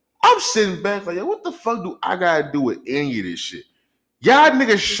 bro, I'm sitting back like, yo, what the fuck do I gotta do with any of this shit? Y'all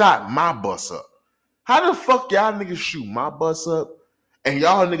niggas shot my bus up. How the fuck y'all niggas shoot my bus up? And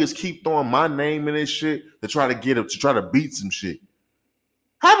y'all niggas keep throwing my name in this shit to try to get up, to try to beat some shit.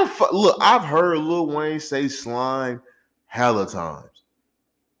 How the fuck? Look, I've heard Lil Wayne say slime hella times.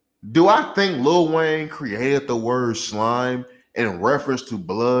 Do I think Lil Wayne created the word slime in reference to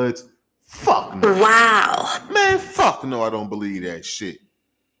Bloods? Fuck no. Wow. Man, fuck no, I don't believe that shit.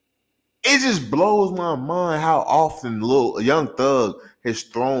 It just blows my mind how often Young Thug has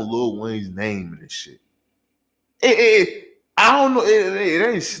thrown Lil Wayne's name in this shit. I don't know. It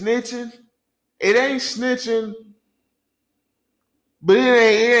ain't snitching. It ain't snitching. But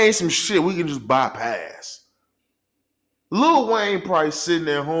it ain't some shit we can just bypass. Lil Wayne probably sitting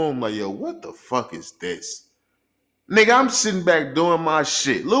at home like, yo, what the fuck is this? Nigga, I'm sitting back doing my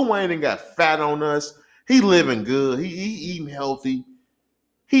shit. Lil Wayne ain't got fat on us. He living good. He eating healthy.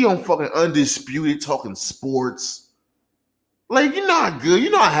 He on fucking Undisputed talking sports. Like, you know how good, you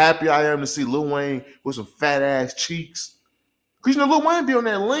know how happy I am to see Lil Wayne with some fat ass cheeks. Cause you know Lil Wayne be on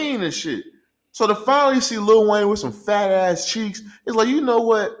that lean and shit. So to finally see Lil Wayne with some fat ass cheeks, it's like, you know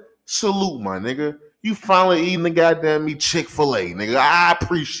what? Salute, my nigga. You finally eating the goddamn me Chick-fil-A, nigga. I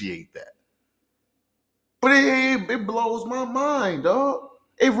appreciate that. But it blows my mind, dog.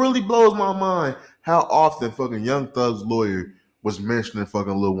 It really blows my mind how often fucking Young Thug's lawyer was mentioning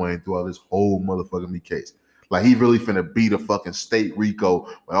fucking Lil Wayne throughout this whole motherfucking me case. Like he really finna beat a fucking state RICO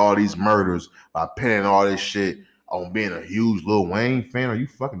with all these murders by pinning all this shit on being a huge Lil Wayne fan. Are you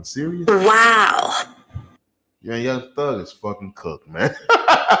fucking serious? Wow. Yeah, Young Thug is fucking cooked, man.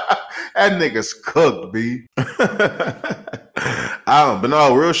 That nigga's cooked, B. But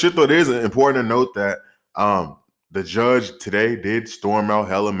no, real shit though, it is important to note that the judge today did storm out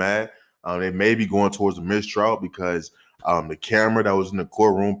hella mad. They may be going towards a mistrial because the camera that was in the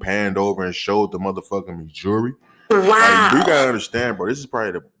courtroom panned over and showed the motherfucking jury. Wow. Like, you gotta understand, bro, this is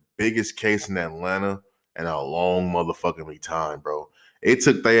probably the biggest case in Atlanta in a long motherfucking time, bro. It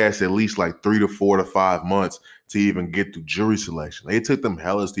took their ass at least like 3 to 4 to 5 months to even get through jury selection. It took them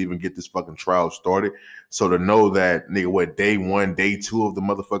hellas to even get this fucking trial started. So to know that, nigga, what, day 1, day 2 of the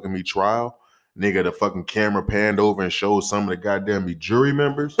motherfucking me trial, nigga, the fucking camera panned over and showed some of the goddamn me jury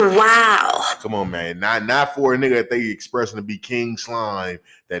members. Wow. Come on, man. Not for a nigga that they expressing to be King Slime,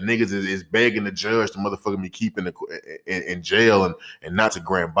 that niggas is begging the judge to motherfucking me keep in jail and not to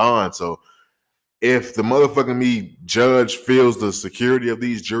grant bond. So if the motherfucking me judge feels the security of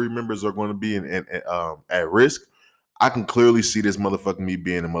these jury members are going to be at risk, I can clearly see this motherfucking me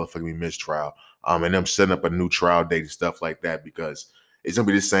being a motherfucking me mistrial. And them setting up a new trial date and stuff like that because it's gonna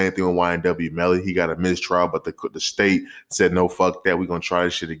be the same thing with YNW Melly. He got a mistrial, but the state said no, fuck that. We're gonna try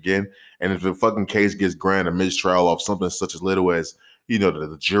this shit again. And if the fucking case gets granted a mistrial off something such as little as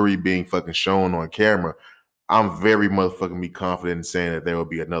the jury being fucking shown on camera, I'm very motherfucking me confident in saying that there will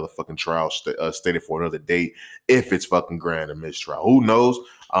be another fucking trial stated for another date if it's fucking granted a mistrial. Who knows?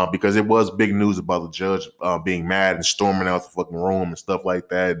 Because it was big news about the judge being mad and storming out the fucking room and stuff like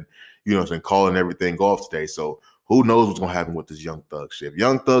that. And, what I'm saying, calling everything off today. So who knows what's going to happen with this Young Thug shit. If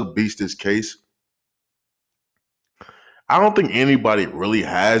Young Thug beats this case, I don't think anybody really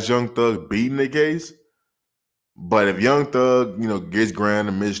has Young Thug beating the case. But if Young Thug, gets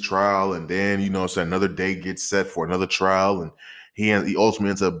granted a mistrial and then, another date gets set for another trial and he ultimately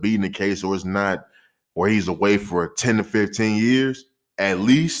ends up beating the case, or it's not, or he's away for 10 to 15 years at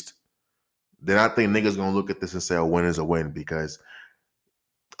least, then I think niggas gonna look at this and say a win is a win, because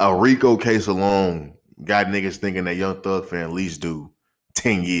a RICO case alone got niggas thinking that Young Thug can at least do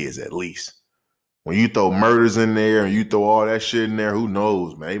 10 years at least. When you throw murders in there and you throw all that shit in there, who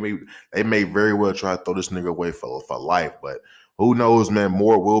knows, man? They may very well try to throw this nigga away for life, but who knows, man?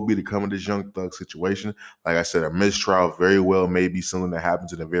 More will be to come in this Young Thug situation. Like I said, a mistrial very well may be something that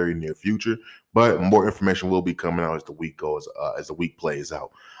happens in the very near future, but more information will be coming out as the week goes, as the week plays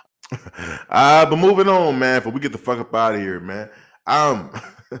out. But moving on, man, before we get the fuck up out of here, man. I've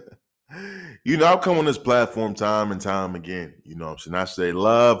come on this platform time and time again. I say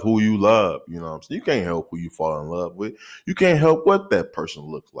love who you love. You can't help who you fall in love with. You can't help what that person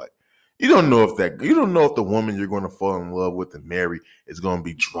looks like. You don't know if the woman you're going to fall in love with and marry is going to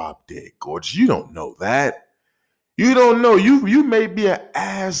be drop dead gorgeous. You don't know that. You don't know. You may be an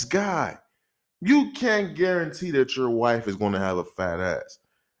ass guy. You can't guarantee that your wife is going to have a fat ass.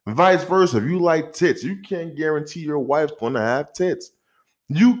 Vice versa. If you like tits, you can't guarantee your wife's going to have tits.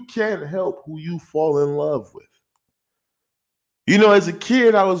 You can't help who you fall in love with. As a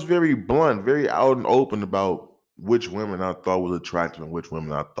kid, I was very blunt, very out and open about which women I thought was attractive and which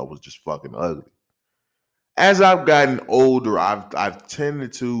women I thought was just fucking ugly. As I've gotten older, I've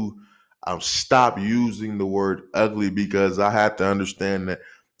tended to stop using the word ugly, because I have to understand that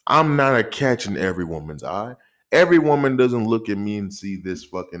I'm not a catch in every woman's eye. Every woman doesn't look at me and see this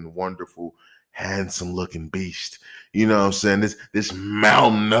fucking wonderful, handsome looking beast. You know what I'm saying? This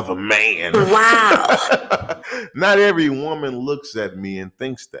mountain of a man. Wow. Not every woman looks at me and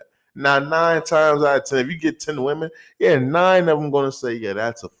thinks that. Now, 9 times out of 10, if you get 10 women, 9 of them going to say, yeah,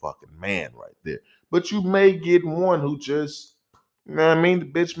 that's a fucking man right there. But you may get one who just,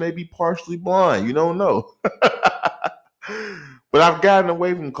 the bitch may be partially blind. You don't know. But I've gotten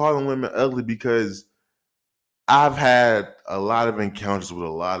away from calling women ugly because I've had a lot of encounters with a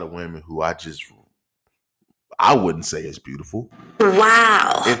lot of women who I wouldn't say is beautiful.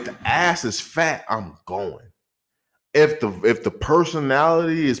 Wow. If the ass is fat, I'm going. If the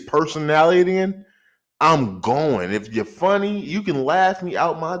personality is personality, I'm going. If you're funny, you can laugh me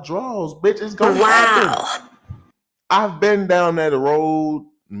out my drawers, bitch. It's gonna happen. I've been down that road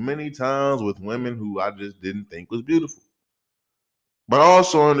many times with women who I just didn't think was beautiful. But I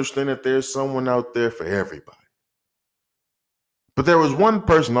also understand that there's someone out there for everybody. But there was one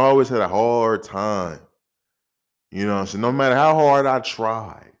person I always had a hard time. So no matter how hard I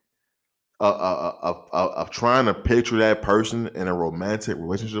tried of trying to picture that person in a romantic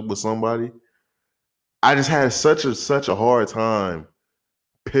relationship with somebody, I just had such a hard time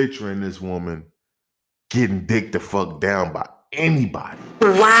picturing this woman getting dick the fuck down by anybody.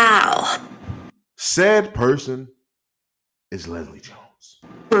 Wow. Said person is Leslie Jones.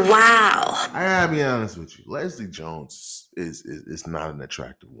 Wow. I gotta be honest with you. Leslie Jones is not an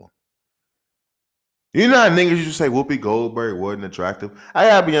attractive woman. Niggas used to say Whoopi Goldberg wasn't attractive. I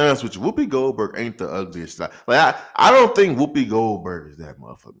gotta be honest with you. Whoopi Goldberg ain't the ugliest. Like I don't think Whoopi Goldberg is that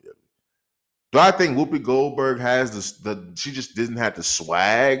motherfucker ugly. Do I think Whoopi Goldberg has she just didn't have the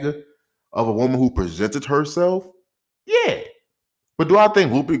swag of a woman who presented herself? Yeah. But do I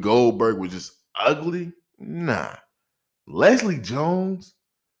think Whoopi Goldberg was just ugly? Nah. Leslie Jones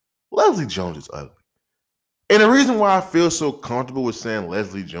is ugly. And the reason why I feel so comfortable with saying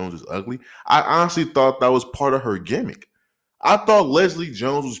Leslie Jones is ugly, I honestly thought that was part of her gimmick. I thought Leslie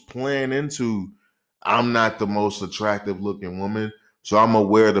Jones was playing into, I'm not the most attractive looking woman, so I'm gonna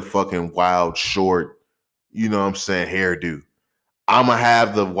wear the fucking wild short, hairdo. I'm gonna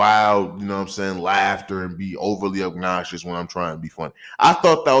have the wild, laughter and be overly obnoxious when I'm trying to be funny. I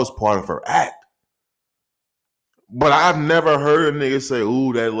thought that was part of her act. But I've never heard a nigga say,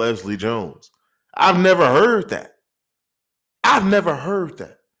 ooh, that Leslie Jones. I've never heard that.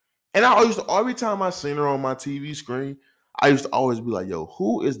 And I used to, every time I seen her on my TV screen, I used to always be like, yo,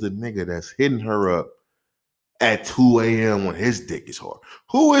 who is the nigga that's hitting her up at 2 a.m. when his dick is hard?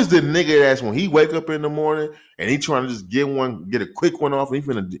 Who is the nigga that's when he wake up in the morning and he trying to just get a quick one off and he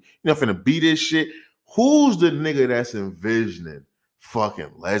finna beat this shit? Who's the nigga that's envisioning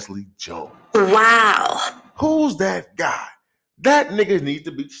fucking Leslie Jones? Wow. Who's that guy? That nigga needs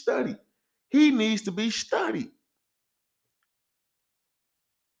to be studied. He needs to be studied.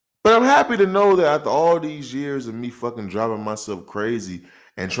 But I'm happy to know that after all these years of me fucking driving myself crazy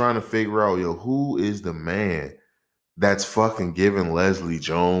and trying to figure out, yo, who is the man that's fucking giving Leslie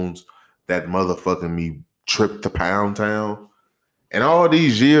Jones that motherfucking me trip to Pound Town? And all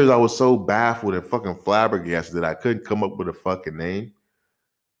these years I was so baffled and fucking flabbergasted that I couldn't come up with a fucking name.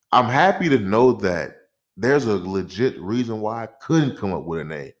 I'm happy to know that there's a legit reason why I couldn't come up with a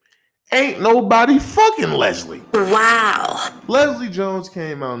name. Ain't nobody fucking Leslie. Wow. Leslie Jones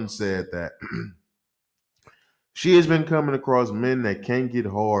came out and said that she has been coming across men that can't get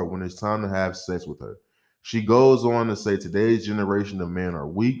hard when it's time to have sex with her. She goes on to say today's generation of men are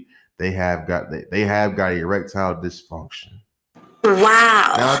weak. They have got erectile dysfunction.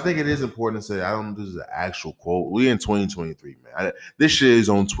 Wow. Now, I think it is important to say, I don't know if this is an actual quote. We in 2023, man. This shit is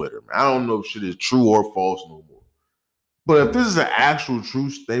on Twitter, man. I don't know if shit is true or false no more. But if this is an actual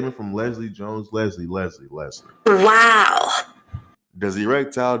true statement from Leslie Jones, Leslie. Wow. Does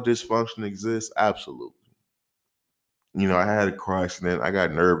erectile dysfunction exist? Absolutely. You know, I had a car accident. I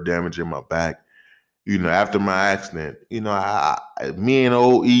got nerve damage in my back. You know, after my accident, you know, me and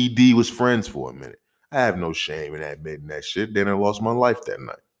old ED was friends for a minute. I have no shame in admitting that shit. Then I lost my life that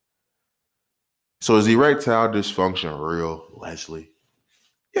night. So is erectile dysfunction real, Leslie?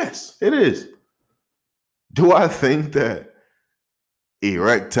 Yes, it is. Do I think that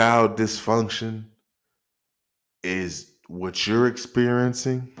erectile dysfunction is what you're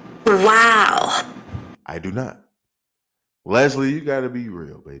experiencing? Wow. I do not. Leslie, you gotta be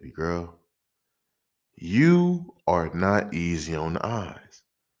real, baby girl. You are not easy on the eyes.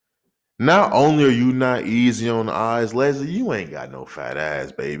 Not only are you not easy on the eyes, Leslie, you ain't got no fat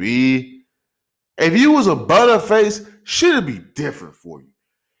ass, baby. If you was a butterface, shit'd be different for you.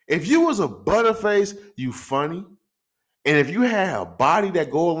 If you was a butterface, you funny. And if you had a body that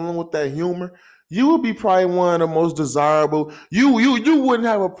go along with that humor, you would be probably one of the most desirable. You wouldn't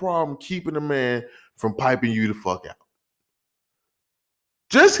have a problem keeping a man from piping you the fuck out.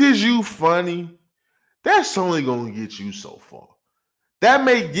 Just because you funny, that's only going to get you so far. That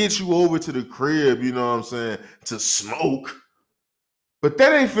may get you over to the crib, you know what I'm saying, to smoke. But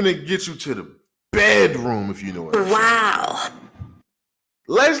that ain't finna get you to the bedroom, if you know what I'm saying. Wow.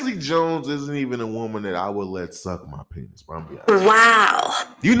 Leslie Jones isn't even a woman that I would let suck my penis, bro. I'm be honest. Wow.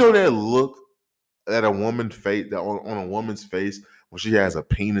 You know that look at a woman's face, that on a woman's face when she has a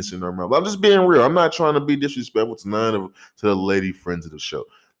penis in her mouth? I'm just being real. I'm not trying to be disrespectful to the lady friends of the show.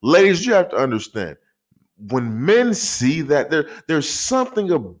 Ladies, you have to understand, when men see that, there's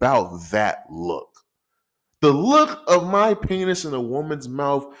something about that look. The look of my penis in a woman's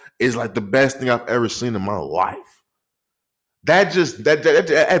mouth is like the best thing I've ever seen in my life.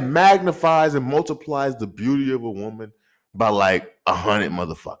 That magnifies and multiplies the beauty of a woman by like 100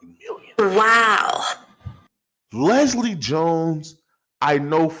 motherfucking million. Wow. Leslie Jones, I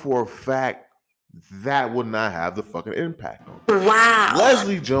know for a fact that would not have the fucking impact on her. Wow.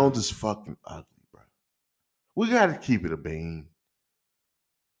 Leslie Jones is fucking ugly, bro. We gotta keep it a bean.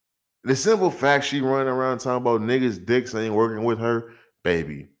 The simple fact she running around talking about niggas' dicks ain't working with her,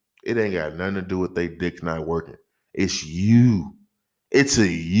 baby, it ain't got nothing to do with they dicks not working. It's you. It's a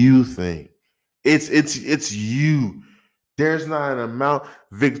you thing. It's you. There's not an amount.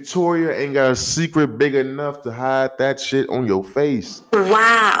 Victoria ain't got a secret big enough to hide that shit on your face.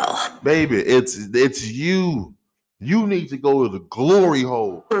 Wow. Baby, it's you. You need to go to the glory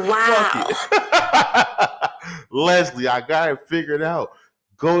hole. Wow. Fuck it. Leslie, I got it figured out.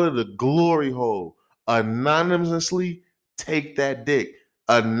 Go to the glory hole. Anonymously take that dick.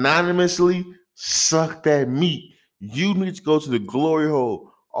 Anonymously suck that meat. You need to go to the glory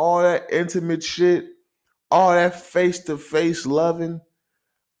hole. All that intimate shit, all that face-to-face loving,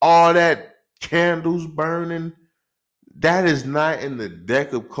 all that candles burning, that is not in the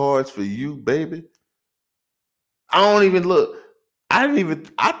deck of cards for you, baby. I don't even look.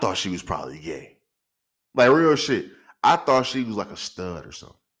 I thought she was probably gay. Like real shit. I thought she was like a stud or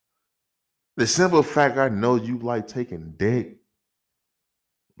something. The simple fact I know you like taking dick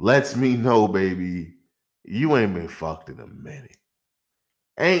lets me know, baby, you ain't been fucked in a minute.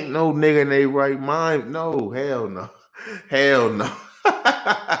 Ain't no nigga in their right mind. No, hell no. Hell no.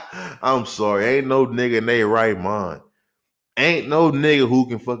 I'm sorry. Ain't no nigga in their right mind Ain't no nigga who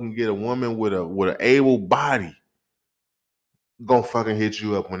can fucking get a woman with an able body gonna fucking hit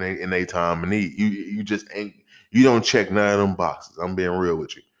you up when they in their time of need. You just ain't. You don't check none of them boxes. I'm being real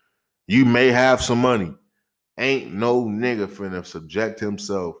with you. You may have some money. Ain't no nigga finna subject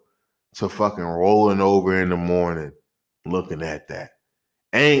himself to fucking rolling over in the morning looking at that.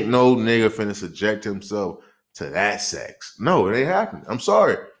 Ain't no nigga finna subject himself to that sex. No, it ain't happening. I'm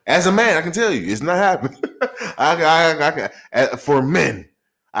sorry. As a man, I can tell you, it's not happening. For men,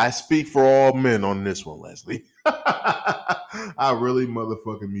 I speak for all men on this one, Leslie. I really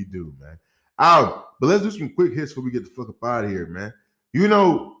motherfucking me do, man. But let's do some quick hits before we get the fuck up out of here, man. You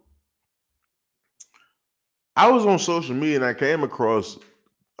know, I was on social media and I came across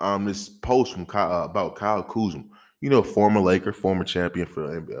this post from about Kyle Kuzma. You know, former Laker, former champion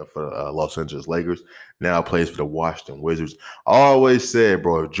for Los Angeles Lakers, now plays for the Washington Wizards. I always said,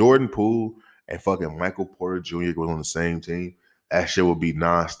 bro, if Jordan Poole and fucking Michael Porter Jr. was on the same team, that shit would be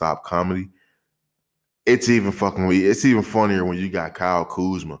nonstop comedy. It's even funnier when you got Kyle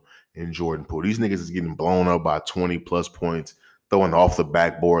Kuzma and Jordan Poole. These niggas is getting blown up by 20 plus points, throwing off the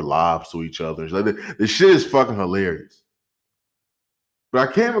backboard lobs to each other. Like, the shit is fucking hilarious. But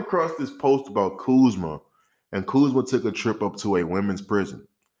I came across this post about Kuzma, and Kuzma took a trip up to a women's prison.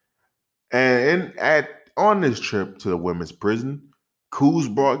 And on this trip to the women's prison,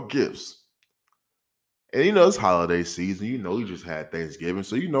 Kuz brought gifts. And you know, it's holiday season. You know, he just had Thanksgiving.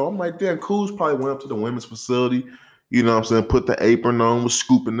 So, you know, I'm like, damn, Kuz probably went up to the women's facility. You know what I'm saying? Put the apron on, was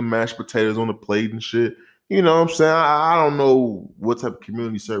scooping the mashed potatoes on the plate and shit. You know what I'm saying? I don't know what type of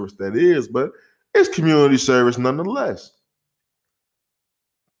community service that is, but it's community service nonetheless.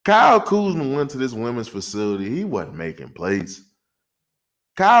 Kyle Kuzma went to this women's facility. He wasn't making plates.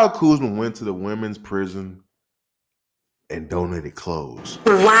 Kyle Kuzma went to the women's prison and donated clothes.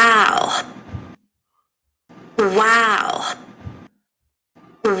 Wow. Wow.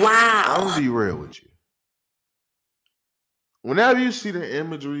 Wow. I'm gonna be real with you. Whenever you see the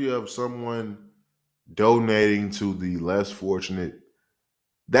imagery of someone donating to the less fortunate,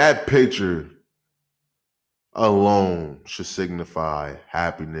 that picture alone should signify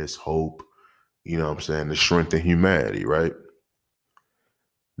happiness, hope, you know what I'm saying, the strength in humanity, right?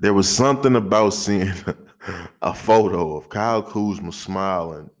 There was something about seeing a photo of Kyle Kuzma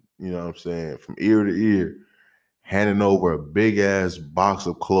smiling, you know what I'm saying, from ear to ear, handing over a big ass box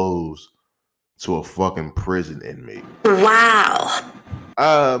of clothes to a fucking prison inmate. Wow.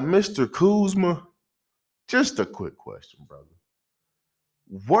 Mr. Kuzma, just a quick question, brother.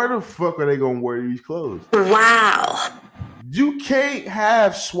 Where the fuck are they gonna wear these clothes? Wow. You can't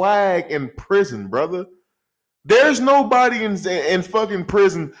have swag in prison, brother. There's nobody in fucking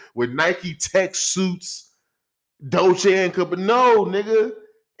prison with Nike Tech suits, Dolce and Gabbana. No, nigga.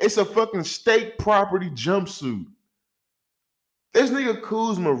 It's a fucking state property jumpsuit. This nigga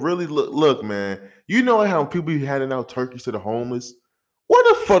Kuzma really look, man. You know how people be handing out turkeys to the homeless?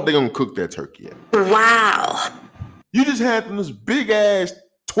 Where the fuck they gonna cook that turkey at? Wow. You just had them this big ass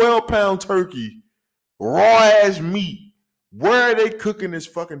 12-pound turkey, raw ass meat. Where are they cooking this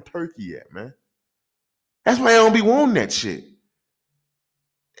fucking turkey at, man? That's why I don't be wanting that shit.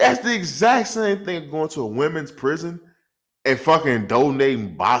 That's the exact same thing going to a women's prison and fucking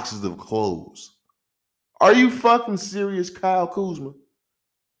donating boxes of clothes. Are you fucking serious, Kyle Kuzma?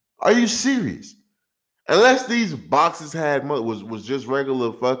 Are you serious? Unless these boxes had was just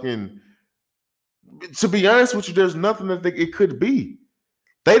regular fucking. To be honest with you, there's nothing that it could be.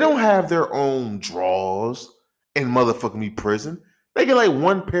 They don't have their own drawers in motherfucking me prison. They get like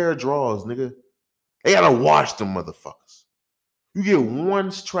one pair of drawers, nigga. They gotta wash them motherfuckers. You get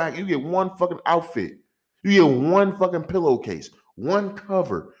one track, you get one fucking outfit. You get one fucking pillowcase, one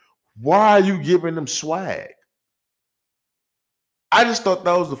cover. Why are you giving them swag? I just thought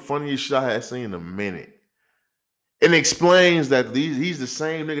that was the funniest shit I had seen in a minute. It explains that he's the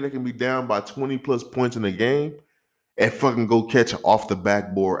same nigga that can be down by 20 plus points in a game and fucking go catch an off the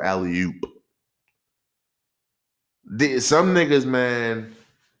backboard alley-oop. Some niggas, man,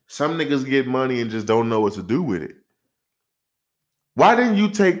 some niggas get money and just don't know what to do with it. Why didn't you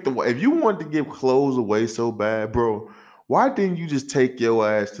if you wanted to give clothes away so bad, bro, why didn't you just take your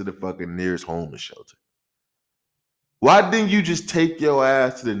ass to the fucking nearest homeless shelter? Why didn't you just take your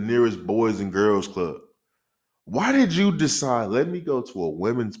ass to the nearest Boys and Girls Club? Why did you decide, let me go to a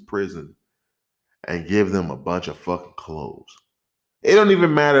women's prison and give them a bunch of fucking clothes? It don't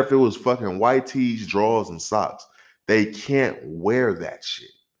even matter if it was fucking white tees, drawers, and socks. They can't wear that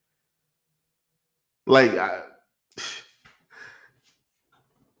shit. Like,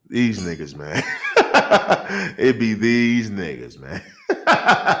 these niggas, man. It be these niggas, man.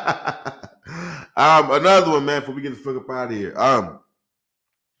 Another one, man, before we get the fuck up out of here. I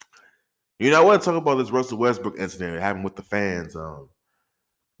want to talk about this Russell Westbrook incident that happened with the fans.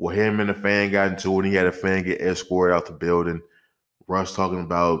 Where him and the fan got into it, and he had a fan get escorted out the building. Russ talking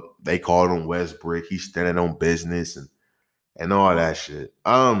about they called him Westbrook. He's standing on business and all that shit.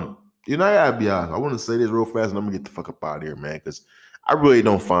 I gotta be honest. I want to say this real fast, and I'm gonna get the fuck up out of here, man, because I really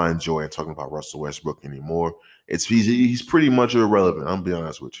don't find joy in talking about Russell Westbrook anymore. He's pretty much irrelevant. I'm gonna be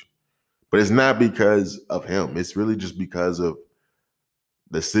honest with you, but it's not because of him. It's really just because of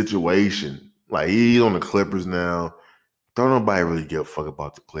the situation. Like, he's on the Clippers now. Don't nobody really give a fuck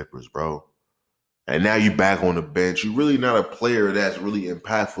about the Clippers, bro. And now you back on the bench. You're really not a player that's really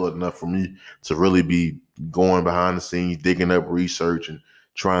impactful enough for me to really be going behind the scenes, digging up research and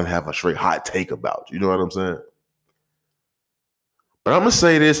trying to have a straight hot take about you. You know what I'm saying? But I'm gonna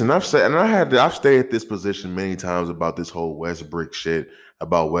say this, and I've stayed at this position many times about this whole Westbrook shit,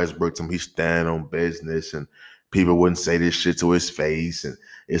 about Westbrook, he's standing on business, and people wouldn't say this shit to his face, and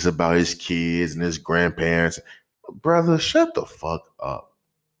it's about his kids and his grandparents. Brother, shut the fuck up.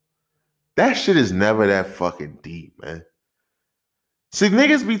 That shit is never that fucking deep, man. See,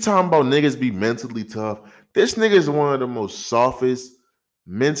 niggas be talking about niggas be mentally tough. This nigga is one of the most softest,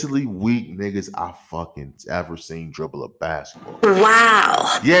 mentally weak niggas I fucking ever seen dribble a basketball.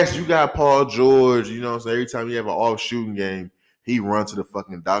 Wow. Yes, you got Paul George, you know what I'm saying? Every time you have an off shooting game, he run to the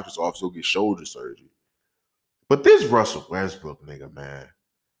fucking doctor's office to get shoulder surgery. But this Russell Westbrook nigga, man,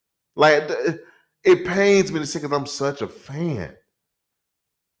 like, it pains me to say because I'm such a fan.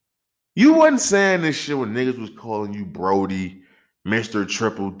 You wasn't saying this shit when niggas was calling you Brody, Mr.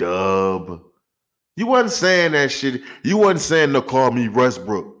 Triple Dub. You wasn't saying that shit. You wasn't saying to call me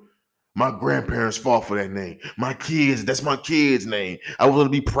Westbrook. My grandparents fought for that name. My kids, that's my kid's name. I was gonna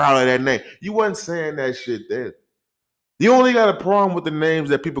be proud of that name. You wasn't saying that shit then. You only got a problem with the names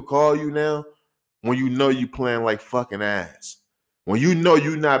that people call you now when you know you playing like fucking ass. When you know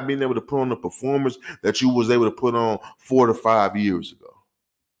you not being able to put on the performance that you was able to put on 4 to 5 years ago.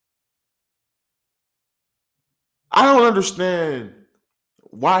 I don't understand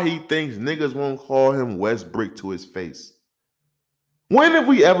why he thinks niggas won't call him Westbrook to his face. When have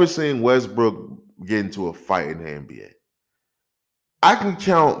we ever seen Westbrook get into a fight in the NBA? I can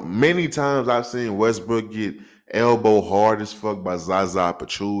count many times I've seen Westbrook get elbow hard as fuck by Zaza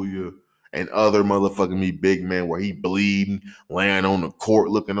Pachulia and other motherfucking me big men where he bleeding, laying on the court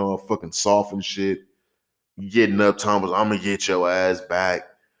looking all fucking soft and shit, getting up, Thomas, I'm gonna get your ass back.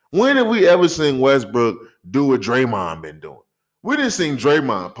 When have we ever seen Westbrook do what Draymond been doing? We didn't see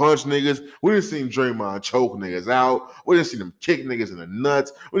Draymond punch niggas. We didn't see Draymond choke niggas out. We didn't see them kick niggas in the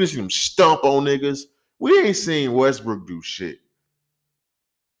nuts. We didn't see them stomp on niggas. We ain't seen Westbrook do shit.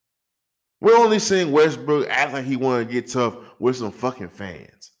 We're only seeing Westbrook act like he want to get tough with some fucking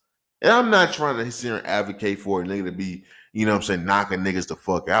fans. And I'm not trying to sit here and advocate for a nigga to be, you know what I'm saying, knocking niggas the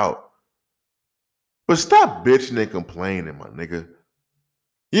fuck out. But stop bitching and complaining, my nigga.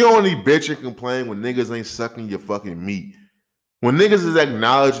 You only bitch and complain when niggas ain't sucking your fucking meat. When niggas is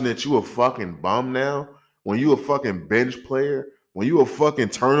acknowledging that you a fucking bum now, when you a fucking bench player, when you a fucking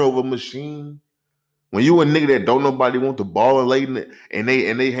turnover machine, when you a nigga that don't nobody want the ball and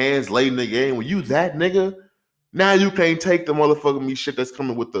they hands late in the game, when you that nigga, now you can't take the motherfucking me shit that's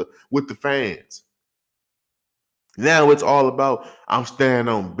coming with the fans. Now it's all about I'm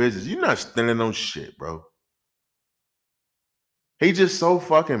standing on business. You're not standing on shit, bro. He just so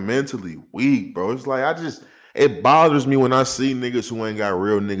fucking mentally weak, bro. It's like it bothers me when I see niggas who ain't got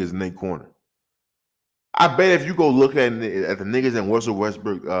real niggas in their corner. I bet if you go look at the niggas in Russell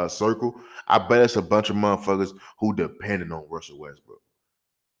Westbrook circle, I bet it's a bunch of motherfuckers who dependent on Russell Westbrook.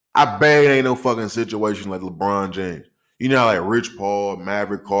 I bet it ain't no fucking situation like LeBron James. You know, like Rich Paul,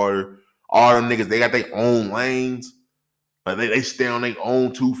 Maverick Carter, all them niggas, they got their own lanes. Like they stay on their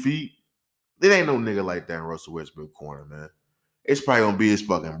own 2 feet. There ain't no nigga like that in Russell Westbrook corner, man. It's probably gonna be his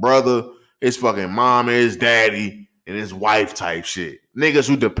fucking brother, his fucking mom, and his daddy, and his wife type shit. Niggas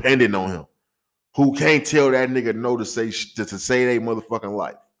who dependent on him. Who can't tell that nigga no to say they motherfucking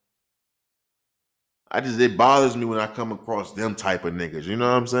life. It bothers me when I come across them type of niggas. You know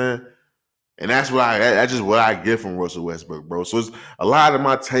what I'm saying? And that's just what I get from Russell Westbrook, bro. So it's a lot of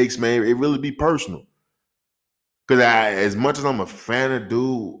my takes, man. It really be personal. Because as much as I'm a fan of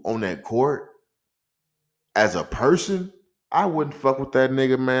dude on that court, as a person, I wouldn't fuck with that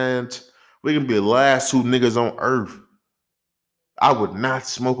nigga, man. We can be the last 2 niggas on earth. I would not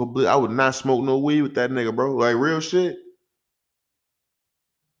smoke no weed with that nigga, bro. Like, real shit.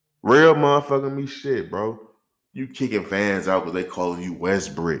 Real motherfucking me shit, bro. You kicking fans out because they calling you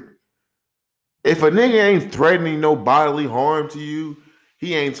Westbrook. If a nigga ain't threatening no bodily harm to you,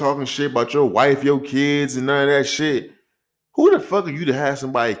 He ain't talking shit about your wife, your kids, and none of that shit. Who the fuck are you to have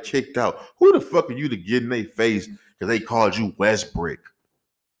somebody kicked out? Who the fuck are you to get in their face because they called you Westbrick?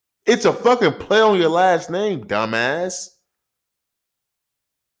 It's a fucking play on your last name, dumbass.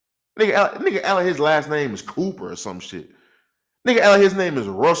 Nigga, Allen, his last name is Cooper or some shit. Nigga, Allen, his name is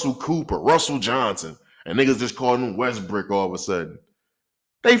Russell Cooper, Russell Johnson, and niggas just called him Westbrick all of a sudden.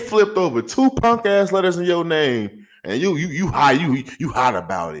 They flipped over 2 punk ass letters in your name, and you hot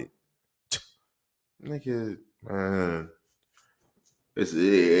about it. Nigga, man.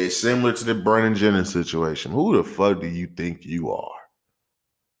 It's similar to the Brennan Jennings situation. Who the fuck do you think you are?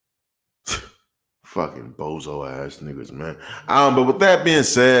 Fucking bozo ass niggas, man. But with that being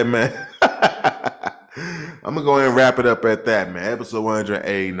said, man, I'm gonna go ahead and wrap it up at that, man. Episode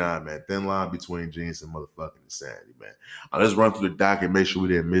 189, man. Thin line between genius and motherfucking insanity, man. Let's run through the doc and make sure we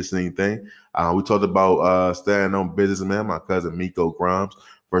didn't miss anything. We talked about staying on business, man. My cousin Miko Grimes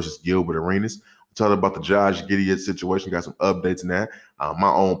versus Gilbert Arenas. We talked about the Josh Giddey situation. Got some updates in that.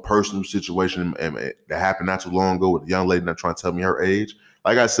 My own personal situation that happened not too long ago with a young lady not trying to tell me her age.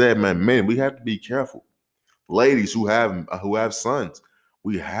 Like I said, man, men, we have to be careful. Ladies who have sons,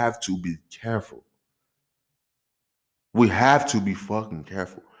 we have to be careful. We have to be fucking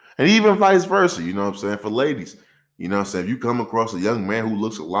careful. And even vice versa, you know what I'm saying? For ladies, you know what I'm saying? If you come across a young man who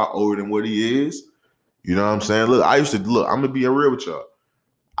looks a lot older than what he is, you know what I'm saying? Look, I'm going to be real with y'all.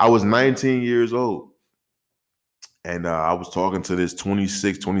 I was 19 years old. And I was talking to this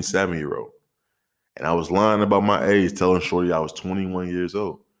 26, 27-year-old. And I was lying about my age, telling Shorty I was 21 years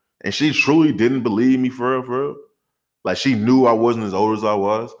old. And she truly didn't believe me for real. Like, she knew I wasn't as old as I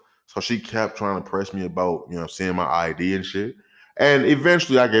was. So she kept trying to press me about, you know, seeing my ID and shit. And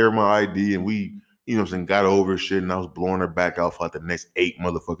eventually I gave her my ID and we, you know, got over shit, and I was blowing her back out for like the next 8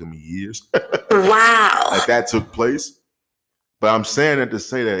 motherfucking years. Wow. Like that took place. But I'm saying that to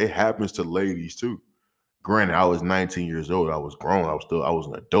say that it happens to ladies too. Granted, I was 19 years old. I was grown. I was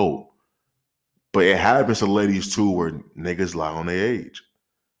an adult. But it happens to ladies too where niggas lie on their age.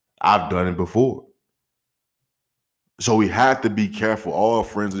 I've done it before. So we have to be careful. All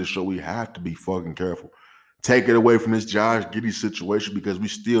friends of the show, we have to be fucking careful. Take it away from this Josh Giddey situation because we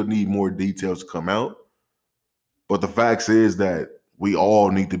still need more details to come out. But the fact is that we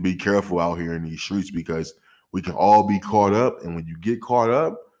all need to be careful out here in these streets because we can all be caught up. And when you get caught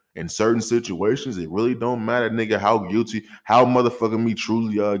up in certain situations, it really don't matter, nigga, how motherfucking me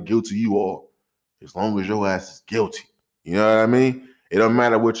truly guilty you are. As long as your ass is guilty. You know what I mean? It don't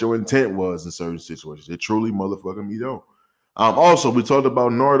matter what your intent was in certain situations. It truly motherfucking me don't. Also, we talked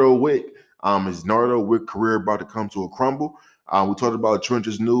about Nardo Wick. Is Nardo Wick career about to come to a crumble? We talked about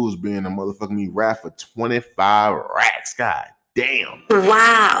Trench's News being a motherfucking me rap for 25 racks. God damn.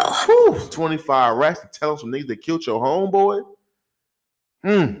 Wow. Whew, 25 racks to tell some niggas that killed your homeboy?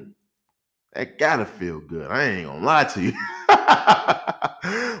 That gotta feel good. I ain't gonna lie to you.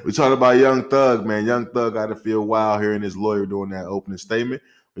 We talked about Young Thug, man. Young Thug got to feel wild hearing his lawyer doing that opening statement.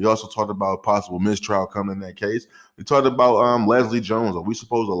 We also talked about possible mistrial coming in that case. We talked about Leslie Jones. Are we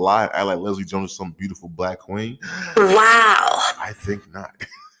supposed to lie, act like Leslie Jones is some beautiful black queen? Wow. I think not.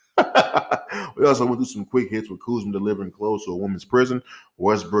 We also went through some quick hits with Kuzma delivering clothes to a woman's prison.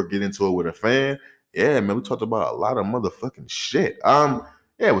 Westbrook get into it with a fan. Yeah, man, we talked about a lot of motherfucking shit.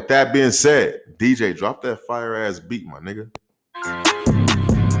 Yeah, with that being said, DJ, drop that fire ass beat, my nigga.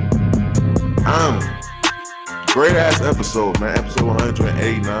 Great ass episode, man. Episode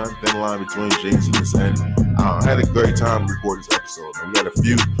 189, thin line between genius and insanity. I had a great time recording this episode, man. We got a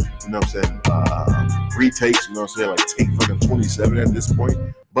few, you know what I'm saying, retakes, you know what I'm saying, like take fucking 27 at this point.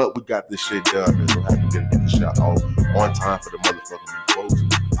 But we got this shit done, man. So happy to get the shot all on time for the motherfucking folks.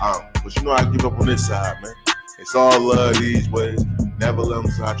 But you know I give up on this side, man. It's all love these ways. Never let them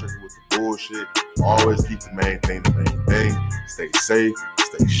sidetrack you with the bullshit. Always keep the main thing the main thing. Stay safe,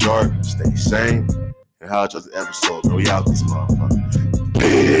 stay sharp, stay sane. And how it's just an episode, man. We out this motherfucker.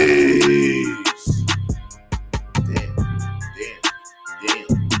 Peace. Damn.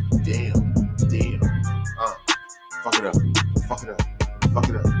 Fuck it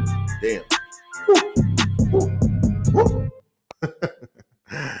up. Damn. Woo.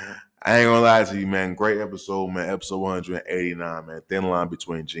 I ain't gonna lie to you, man. Great episode, man. Episode 189, man. Thin line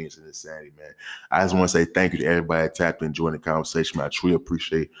between genius and insanity, man. I just want to say thank you to everybody that tapped in, joined the conversation, man. I truly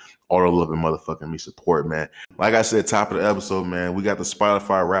appreciate all the love and motherfucking me support, man. Like I said, top of the episode, man, we got the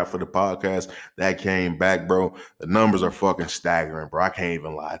Spotify rap for the podcast that came back, bro. The numbers are fucking staggering, bro. I can't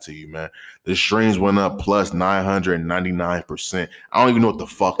even lie to you, man. The streams went up plus 999%. I don't even know what the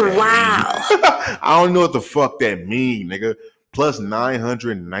fuck that means. I don't know what the fuck that mean, nigga. Plus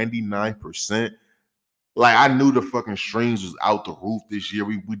 999%. Like, I knew the fucking streams was out the roof this year.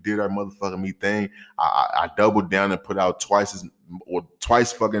 We did our motherfucking me thing. I doubled down and put out twice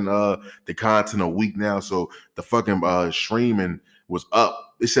fucking the content a week now. So the fucking streaming was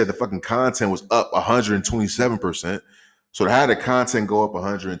up. It said the fucking content was up 127%. So to have the content go up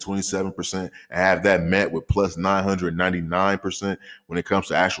 127% and have that met with plus 999% when it comes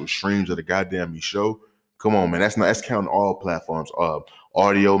to actual streams of the goddamn me show. Come on, man. That's counting all platforms.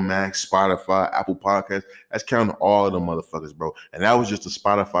 Audio Max, Spotify, Apple Podcasts. That's counting all of them motherfuckers, bro. And that was just a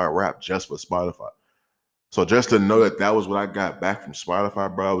Spotify rap just for Spotify. So just to know that was what I got back from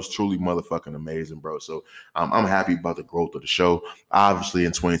Spotify, bro, it was truly motherfucking amazing, bro. So I'm happy about the growth of the show. Obviously,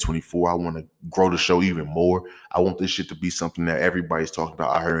 in 2024, I want to grow the show even more. I want this shit to be something that everybody's talking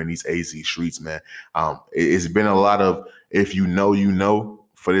about out here in these AZ streets, man. It's been a lot of if you know, you know,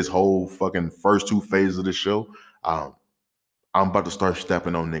 for this whole fucking first two phases of the show. I'm about to start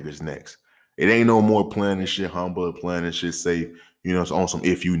stepping on niggas' necks. It ain't no more playing this shit humble, playing this shit safe. You know, it's on some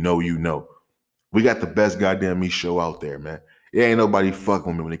if you know, you know. We got the best goddamn me show out there, man. It ain't nobody fucking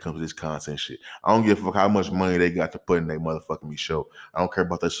with me when it comes to this content shit. I don't give a fuck how much money they got to put in their motherfucking me show. I don't care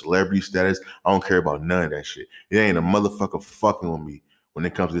about their celebrity status. I don't care about none of that shit. It ain't a motherfucker fucking with me when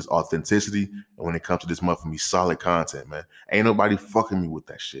it comes to this authenticity and when it comes to this motherfucking me solid content, man. Ain't nobody fucking me with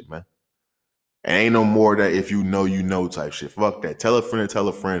that shit, man. And ain't no more that if you know type shit. Fuck that. Tell a friend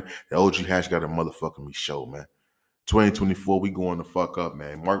that OG Hash got a motherfucking me show, man. 2024, we going the fuck up,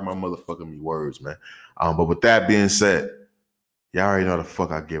 man. Mark my motherfucking me words, man. But with that being said, y'all already know the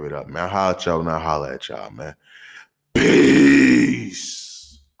fuck I give it up, man. I holla at y'all, not holla at y'all, man.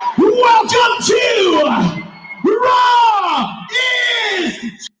 Peace. Welcome to Raw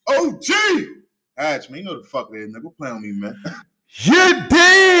is OG. Hatch, man, you know the fuck it is, nigga. Quit playing with me, man. You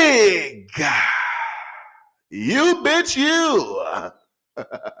dig? You bitch, you.